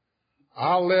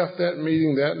 I left that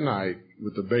meeting that night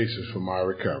with the basis for my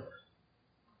recovery.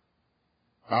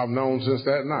 I've known since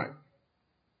that night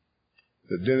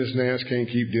that Dennis Nance can't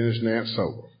keep Dennis Nance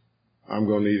sober. I'm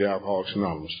going to need Alcoholics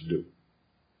Anonymous to do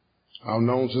it. I've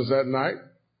known since that night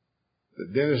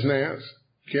that Dennis Nance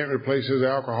can't replace his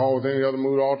alcohol with any other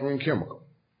mood-altering chemical.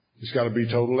 It's got to be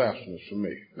total abstinence for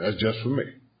me. That's just for me.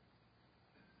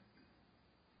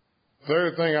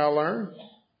 Third thing I learned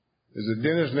is that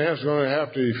Dennis Nance is going to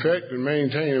have to effect and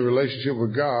maintain a relationship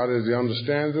with God as he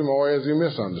understands him or as he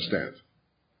misunderstands him.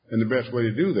 And the best way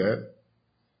to do that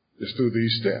is through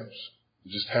these steps.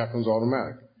 It just happens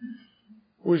automatically.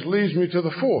 Which leads me to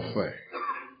the fourth thing.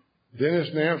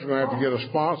 Dennis Nance is going to have to get a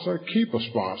sponsor, keep a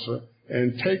sponsor,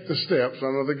 and take the steps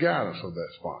under the guidance of that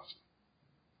sponsor.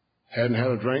 Hadn't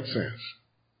had a drink since.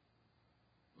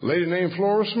 A lady named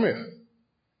Flora Smith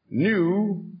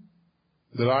knew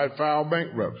that I'd filed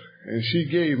bankruptcy, and she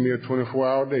gave me a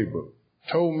 24-hour day book,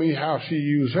 told me how she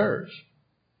used hers.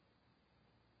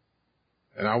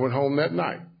 And I went home that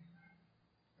night,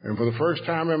 and for the first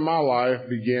time in my life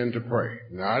began to pray.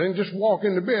 Now, I didn't just walk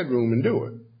in the bedroom and do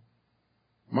it.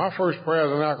 My first prayer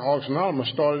as an Alcoholics Anonymous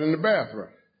started in the bathroom.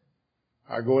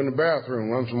 I go in the bathroom,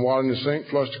 run some water in the sink,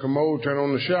 flush the commode, turn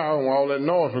on the shower, and while all that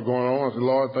noise was going on, I said,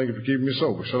 Lord, thank you for keeping me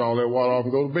sober. Shut all that water off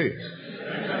and go to bed.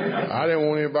 I didn't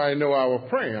want anybody to know I was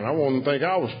praying. I wanted them to think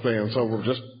I was praying sober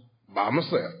just by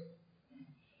myself.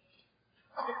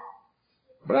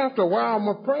 But after a while,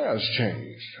 my prayers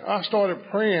changed. I started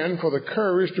praying for the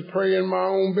courage to pray in my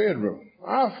own bedroom.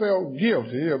 I felt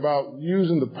guilty about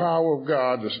using the power of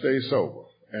God to stay sober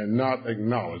and not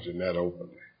acknowledging that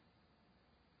openly.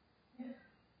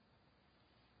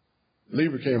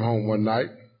 Lieber came home one night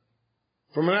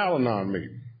from an Al-Anon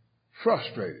meeting,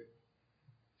 frustrated.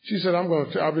 She said, I've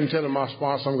been telling my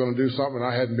sponsor I'm going to do something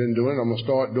I hadn't been doing. I'm going to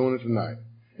start doing it tonight.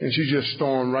 And she just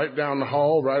stormed right down the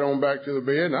hall, right on back to the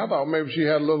bed. And I thought maybe she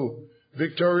had a little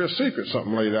Victoria's Secret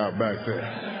something laid out back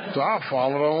there. So I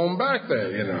followed her on back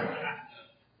there,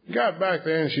 Got back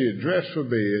there and she had dressed for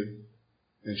bed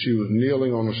and she was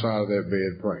kneeling on the side of that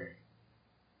bed praying.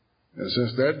 And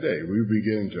since that day, we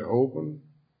began to open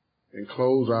and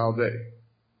close our day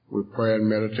with prayer and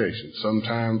meditation,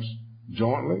 sometimes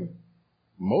jointly,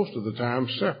 most of the time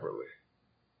separately.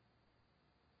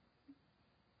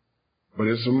 But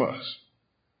it's a must.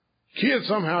 Kids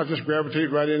somehow just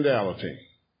gravitate right into Alateen.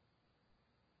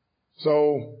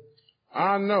 So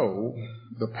I know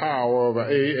the power of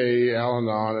AA,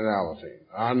 Al-Anon, and Alateen.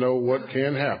 I know what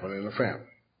can happen in a family.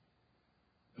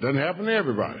 It doesn't happen to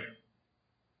everybody.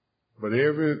 But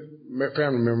every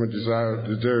family member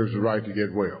deserves the right to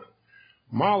get well.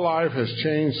 My life has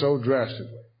changed so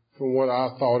drastically from what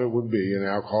I thought it would be in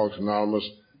Alcoholics Anonymous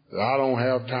that I don't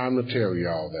have time to tell you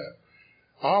all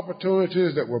that.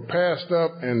 Opportunities that were passed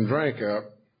up and drank up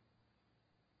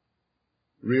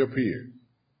reappeared.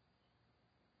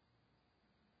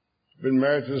 Been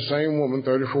married to the same woman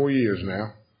 34 years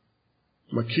now.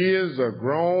 My kids are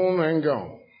grown and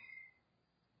gone.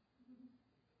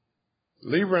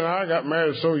 Lieber and I got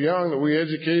married so young that we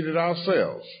educated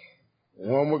ourselves.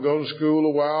 One would go to school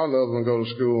a while, another one would go to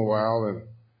school a while, and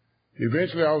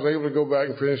eventually I was able to go back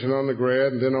and finish an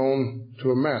undergrad and then on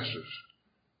to a master's.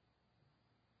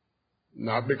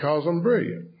 Not because I'm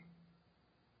brilliant,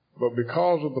 but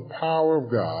because of the power of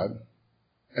God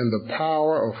and the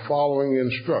power of following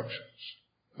instructions.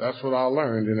 That's what I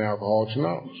learned in Alcoholics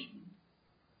Anonymous.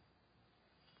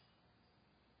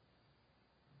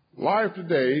 Life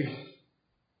today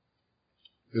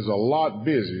is a lot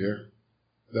busier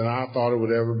than I thought it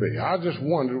would ever be. I just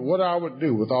wondered what I would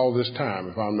do with all this time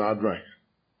if I'm not drinking.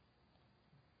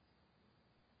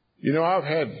 You know, I've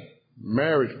had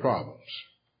marriage problems,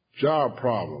 job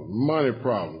problems, money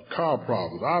problems, car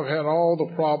problems. I've had all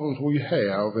the problems we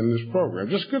have in this program,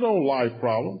 just good old life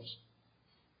problems.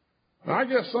 And I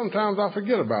guess sometimes I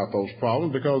forget about those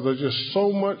problems because they're just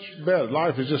so much better.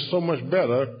 Life is just so much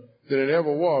better than it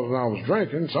ever was when I was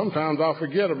drinking. Sometimes I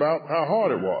forget about how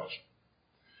hard it was.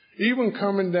 Even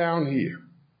coming down here,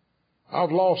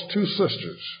 I've lost 2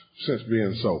 sisters since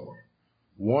being sober.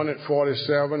 One at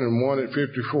 47 and one at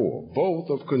 54, both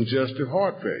of congestive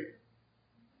heart failure.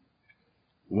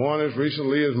 One as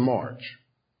recently as March.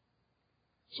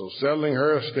 So settling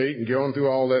her estate and going through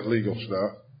all that legal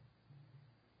stuff.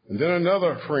 And then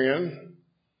another friend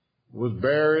was be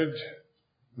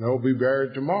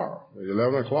buried tomorrow at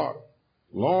 11 o'clock.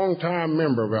 Long-time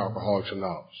member of Alcoholics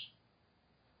Anonymous.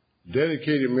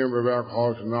 Dedicated member of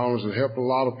Alcoholics Anonymous that helped a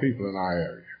lot of people in our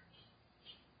area.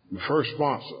 The first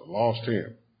sponsor, lost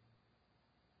him.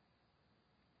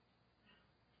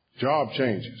 Job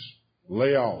changes,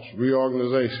 layoffs,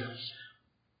 reorganizations.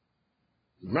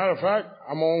 As a matter of fact,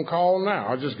 I'm on call now.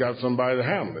 I just got somebody to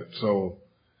handle it. So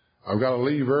I've got to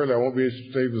leave early. I won't be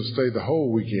able to stay the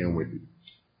whole weekend with you.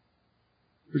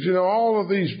 But you know, all of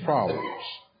these problems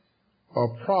are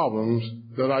problems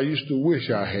that I used to wish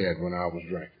I had when I was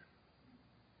drinking.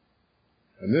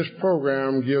 And this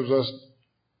program gives us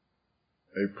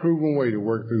a proven way to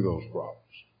work through those problems.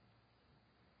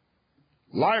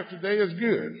 Life today is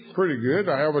good, pretty good.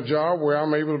 I have a job where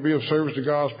I'm able to be of service to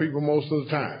God's people most of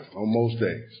the time, on most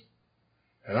days.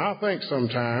 And I think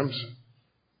sometimes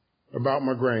about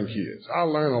my grandkids. I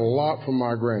learn a lot from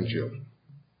my grandchildren.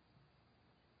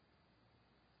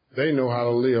 They know how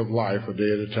to live life a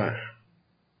day at a time.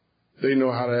 They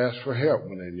know how to ask for help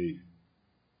when they need it.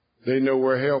 They know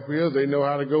where help is. They know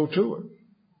how to go to it.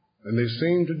 And they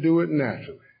seem to do it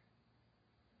naturally.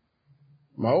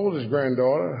 My oldest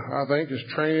granddaughter, I think, is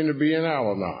training to be in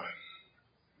Al-Anon.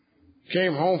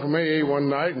 Came home from AA one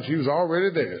night, and she was already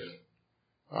there.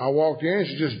 I walked in,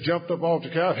 she just jumped up off the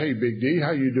couch. Hey, Big D,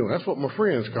 how you doing? That's what my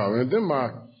friends call me. And then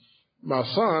my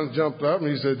son jumped up, and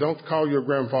he said, don't call your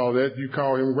grandfather that. You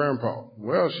call him Grandpa.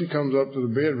 Well, she comes up to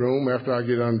the bedroom after I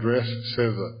get undressed and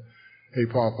says, hey,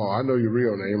 Pawpaw, I know your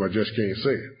real name. I just can't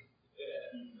say it.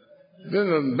 Then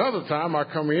another time I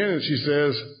come in, and she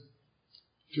says,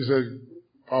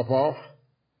 Pawpaw,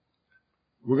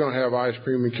 we're going to have ice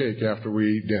cream and cake after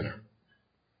we eat dinner.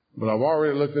 But I've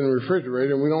already looked in the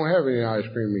refrigerator, and we don't have any ice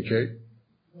cream and cake.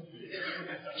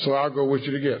 So I'll go with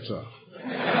you to get some.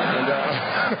 And,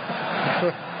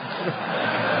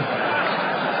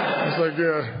 it's like,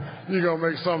 you're going to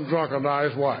make some drunk on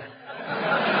his wife.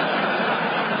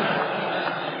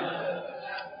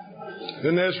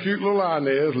 Then there's cute little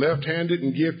Inez, left-handed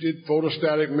and gifted,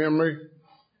 photostatic memory,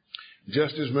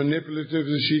 just as manipulative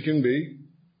as she can be.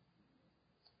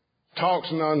 Talks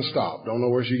nonstop. Don't know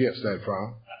where she gets that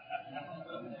from.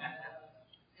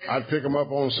 I'd pick them up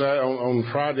on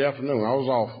Friday afternoon. I was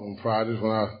off on Fridays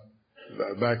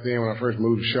back then when I first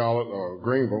moved to Charlotte or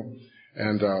Greenville.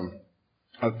 And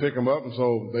I'd pick them up, and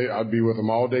so I'd be with them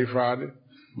all day Friday,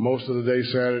 most of the day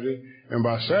Saturday. And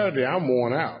by Saturday, I'm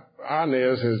worn out.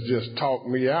 Inez has just talked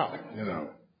me out, you know.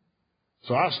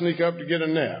 So I sneak up to get a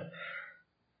nap.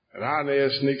 And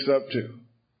Inez sneaks up too.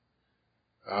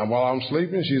 While I'm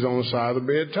sleeping, she's on the side of the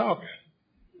bed talking.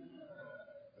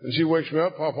 And she wakes me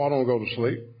up. Papa, I don't go to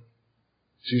sleep.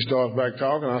 She starts back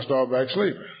talking. I start back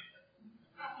sleeping.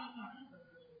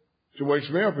 She wakes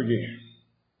me up again.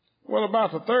 Well,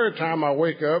 about the third time I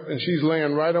wake up, and she's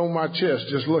laying right on my chest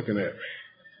just looking at me.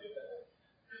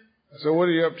 I said, what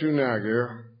are you up to now,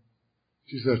 girl?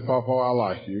 She says, Papa, I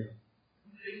like you.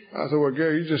 I said, well,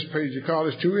 girl, you just paid your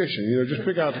college tuition. You know, just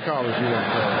pick out the college you want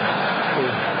to go. So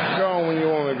go on when you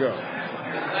want to go.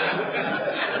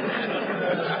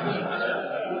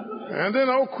 And then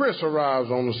old Chris arrives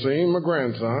on the scene, my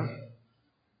grandson.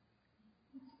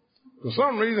 For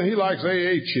some reason, he likes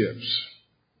AA chips.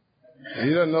 And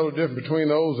he doesn't know the difference between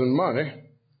those and money.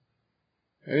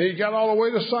 And he got all the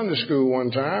way to Sunday school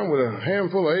one time with a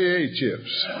handful of AA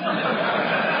chips.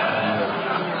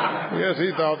 Yes,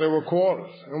 he thought they were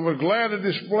quarters and was glad to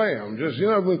display them. Just, you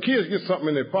know, when kids get something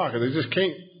in their pocket, they just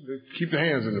can't keep their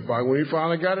hands in their pocket. When he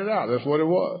finally got it out, that's what it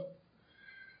was.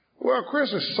 Well,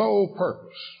 Chris's sole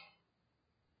purpose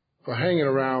for hanging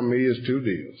around me is 2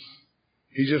 deals.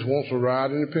 He just wants to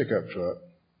ride in the pickup truck,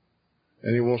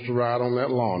 and he wants to ride on that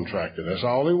lawn tractor. That's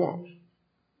all he wants.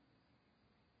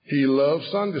 He loves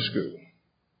Sunday school.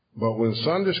 But when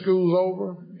Sunday school's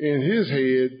over, in his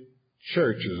head,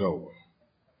 church is over.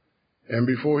 And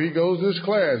before he goes to his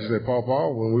class, he said,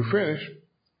 Papa, when we finish,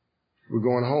 we're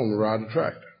going home to ride the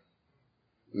tractor.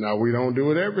 Now, we don't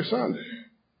do it every Sunday.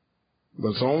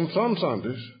 But on some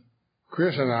Sundays,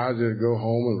 Chris and I just go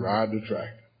home and ride the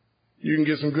tractor. You can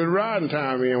get some good riding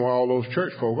time in while all those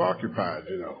church folk occupied,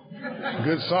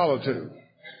 Good solitude.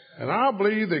 And I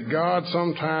believe that God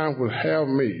sometimes would have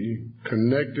me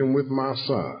connecting with my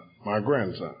son, my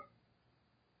grandson.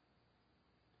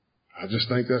 I just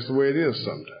think that's the way it is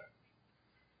sometimes.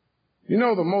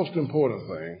 The most important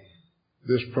thing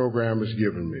this program has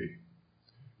given me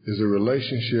is a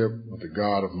relationship with the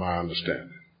God of my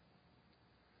understanding.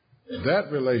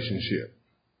 That relationship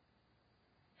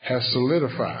has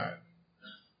solidified.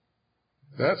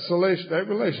 That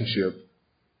relationship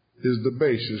is the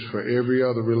basis for every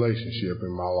other relationship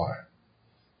in my life.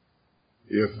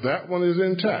 If that one is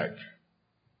intact,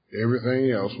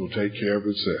 everything else will take care of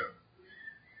itself.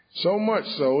 So much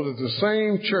so that the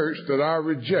same church that I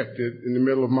rejected in the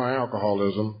middle of my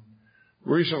alcoholism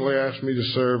recently asked me to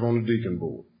serve on the deacon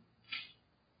board.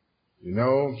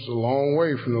 It's a long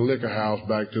way from the liquor house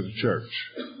back to the church.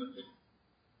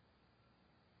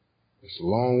 It's a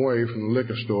long way from the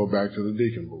liquor store back to the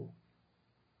deacon board.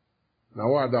 Now,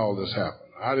 why did all this happen?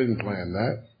 I didn't plan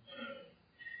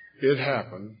that. It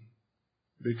happened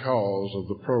because of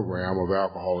the program of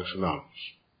Alcoholics Anonymous.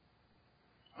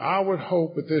 I would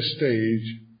hope at this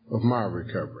stage of my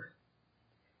recovery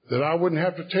that I wouldn't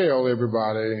have to tell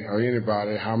everybody or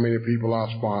anybody how many people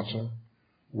I sponsor,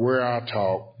 where I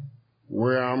talk,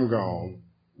 where I'm gone,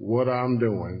 what I'm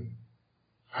doing,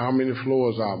 how many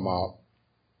floors I mop.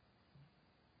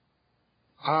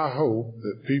 I hope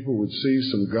that people would see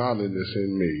some godliness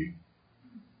in me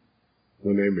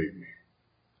when they meet me.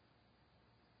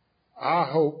 I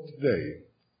hope today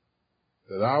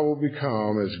that I will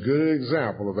become as good an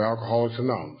example of Alcoholics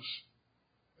Anonymous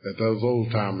that those old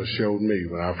timers showed me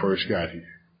when I first got here.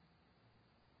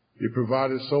 It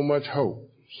provided so much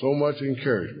hope, so much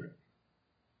encouragement.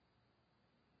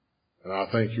 And I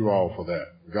thank you all for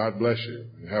that. God bless you,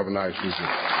 and have a nice weekend.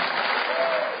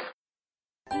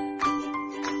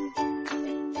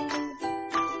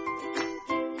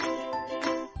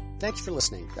 Thanks for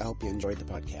listening. I hope you enjoyed the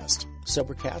podcast.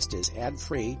 Sobercast is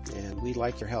ad-free, and we'd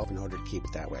like your help in order to keep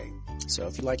it that way. So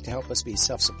if you'd like to help us be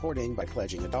self-supporting by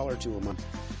pledging $1 or $2 a month,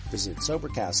 visit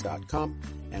Sobercast.com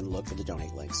and look for the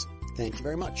donate links. Thank you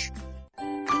very much.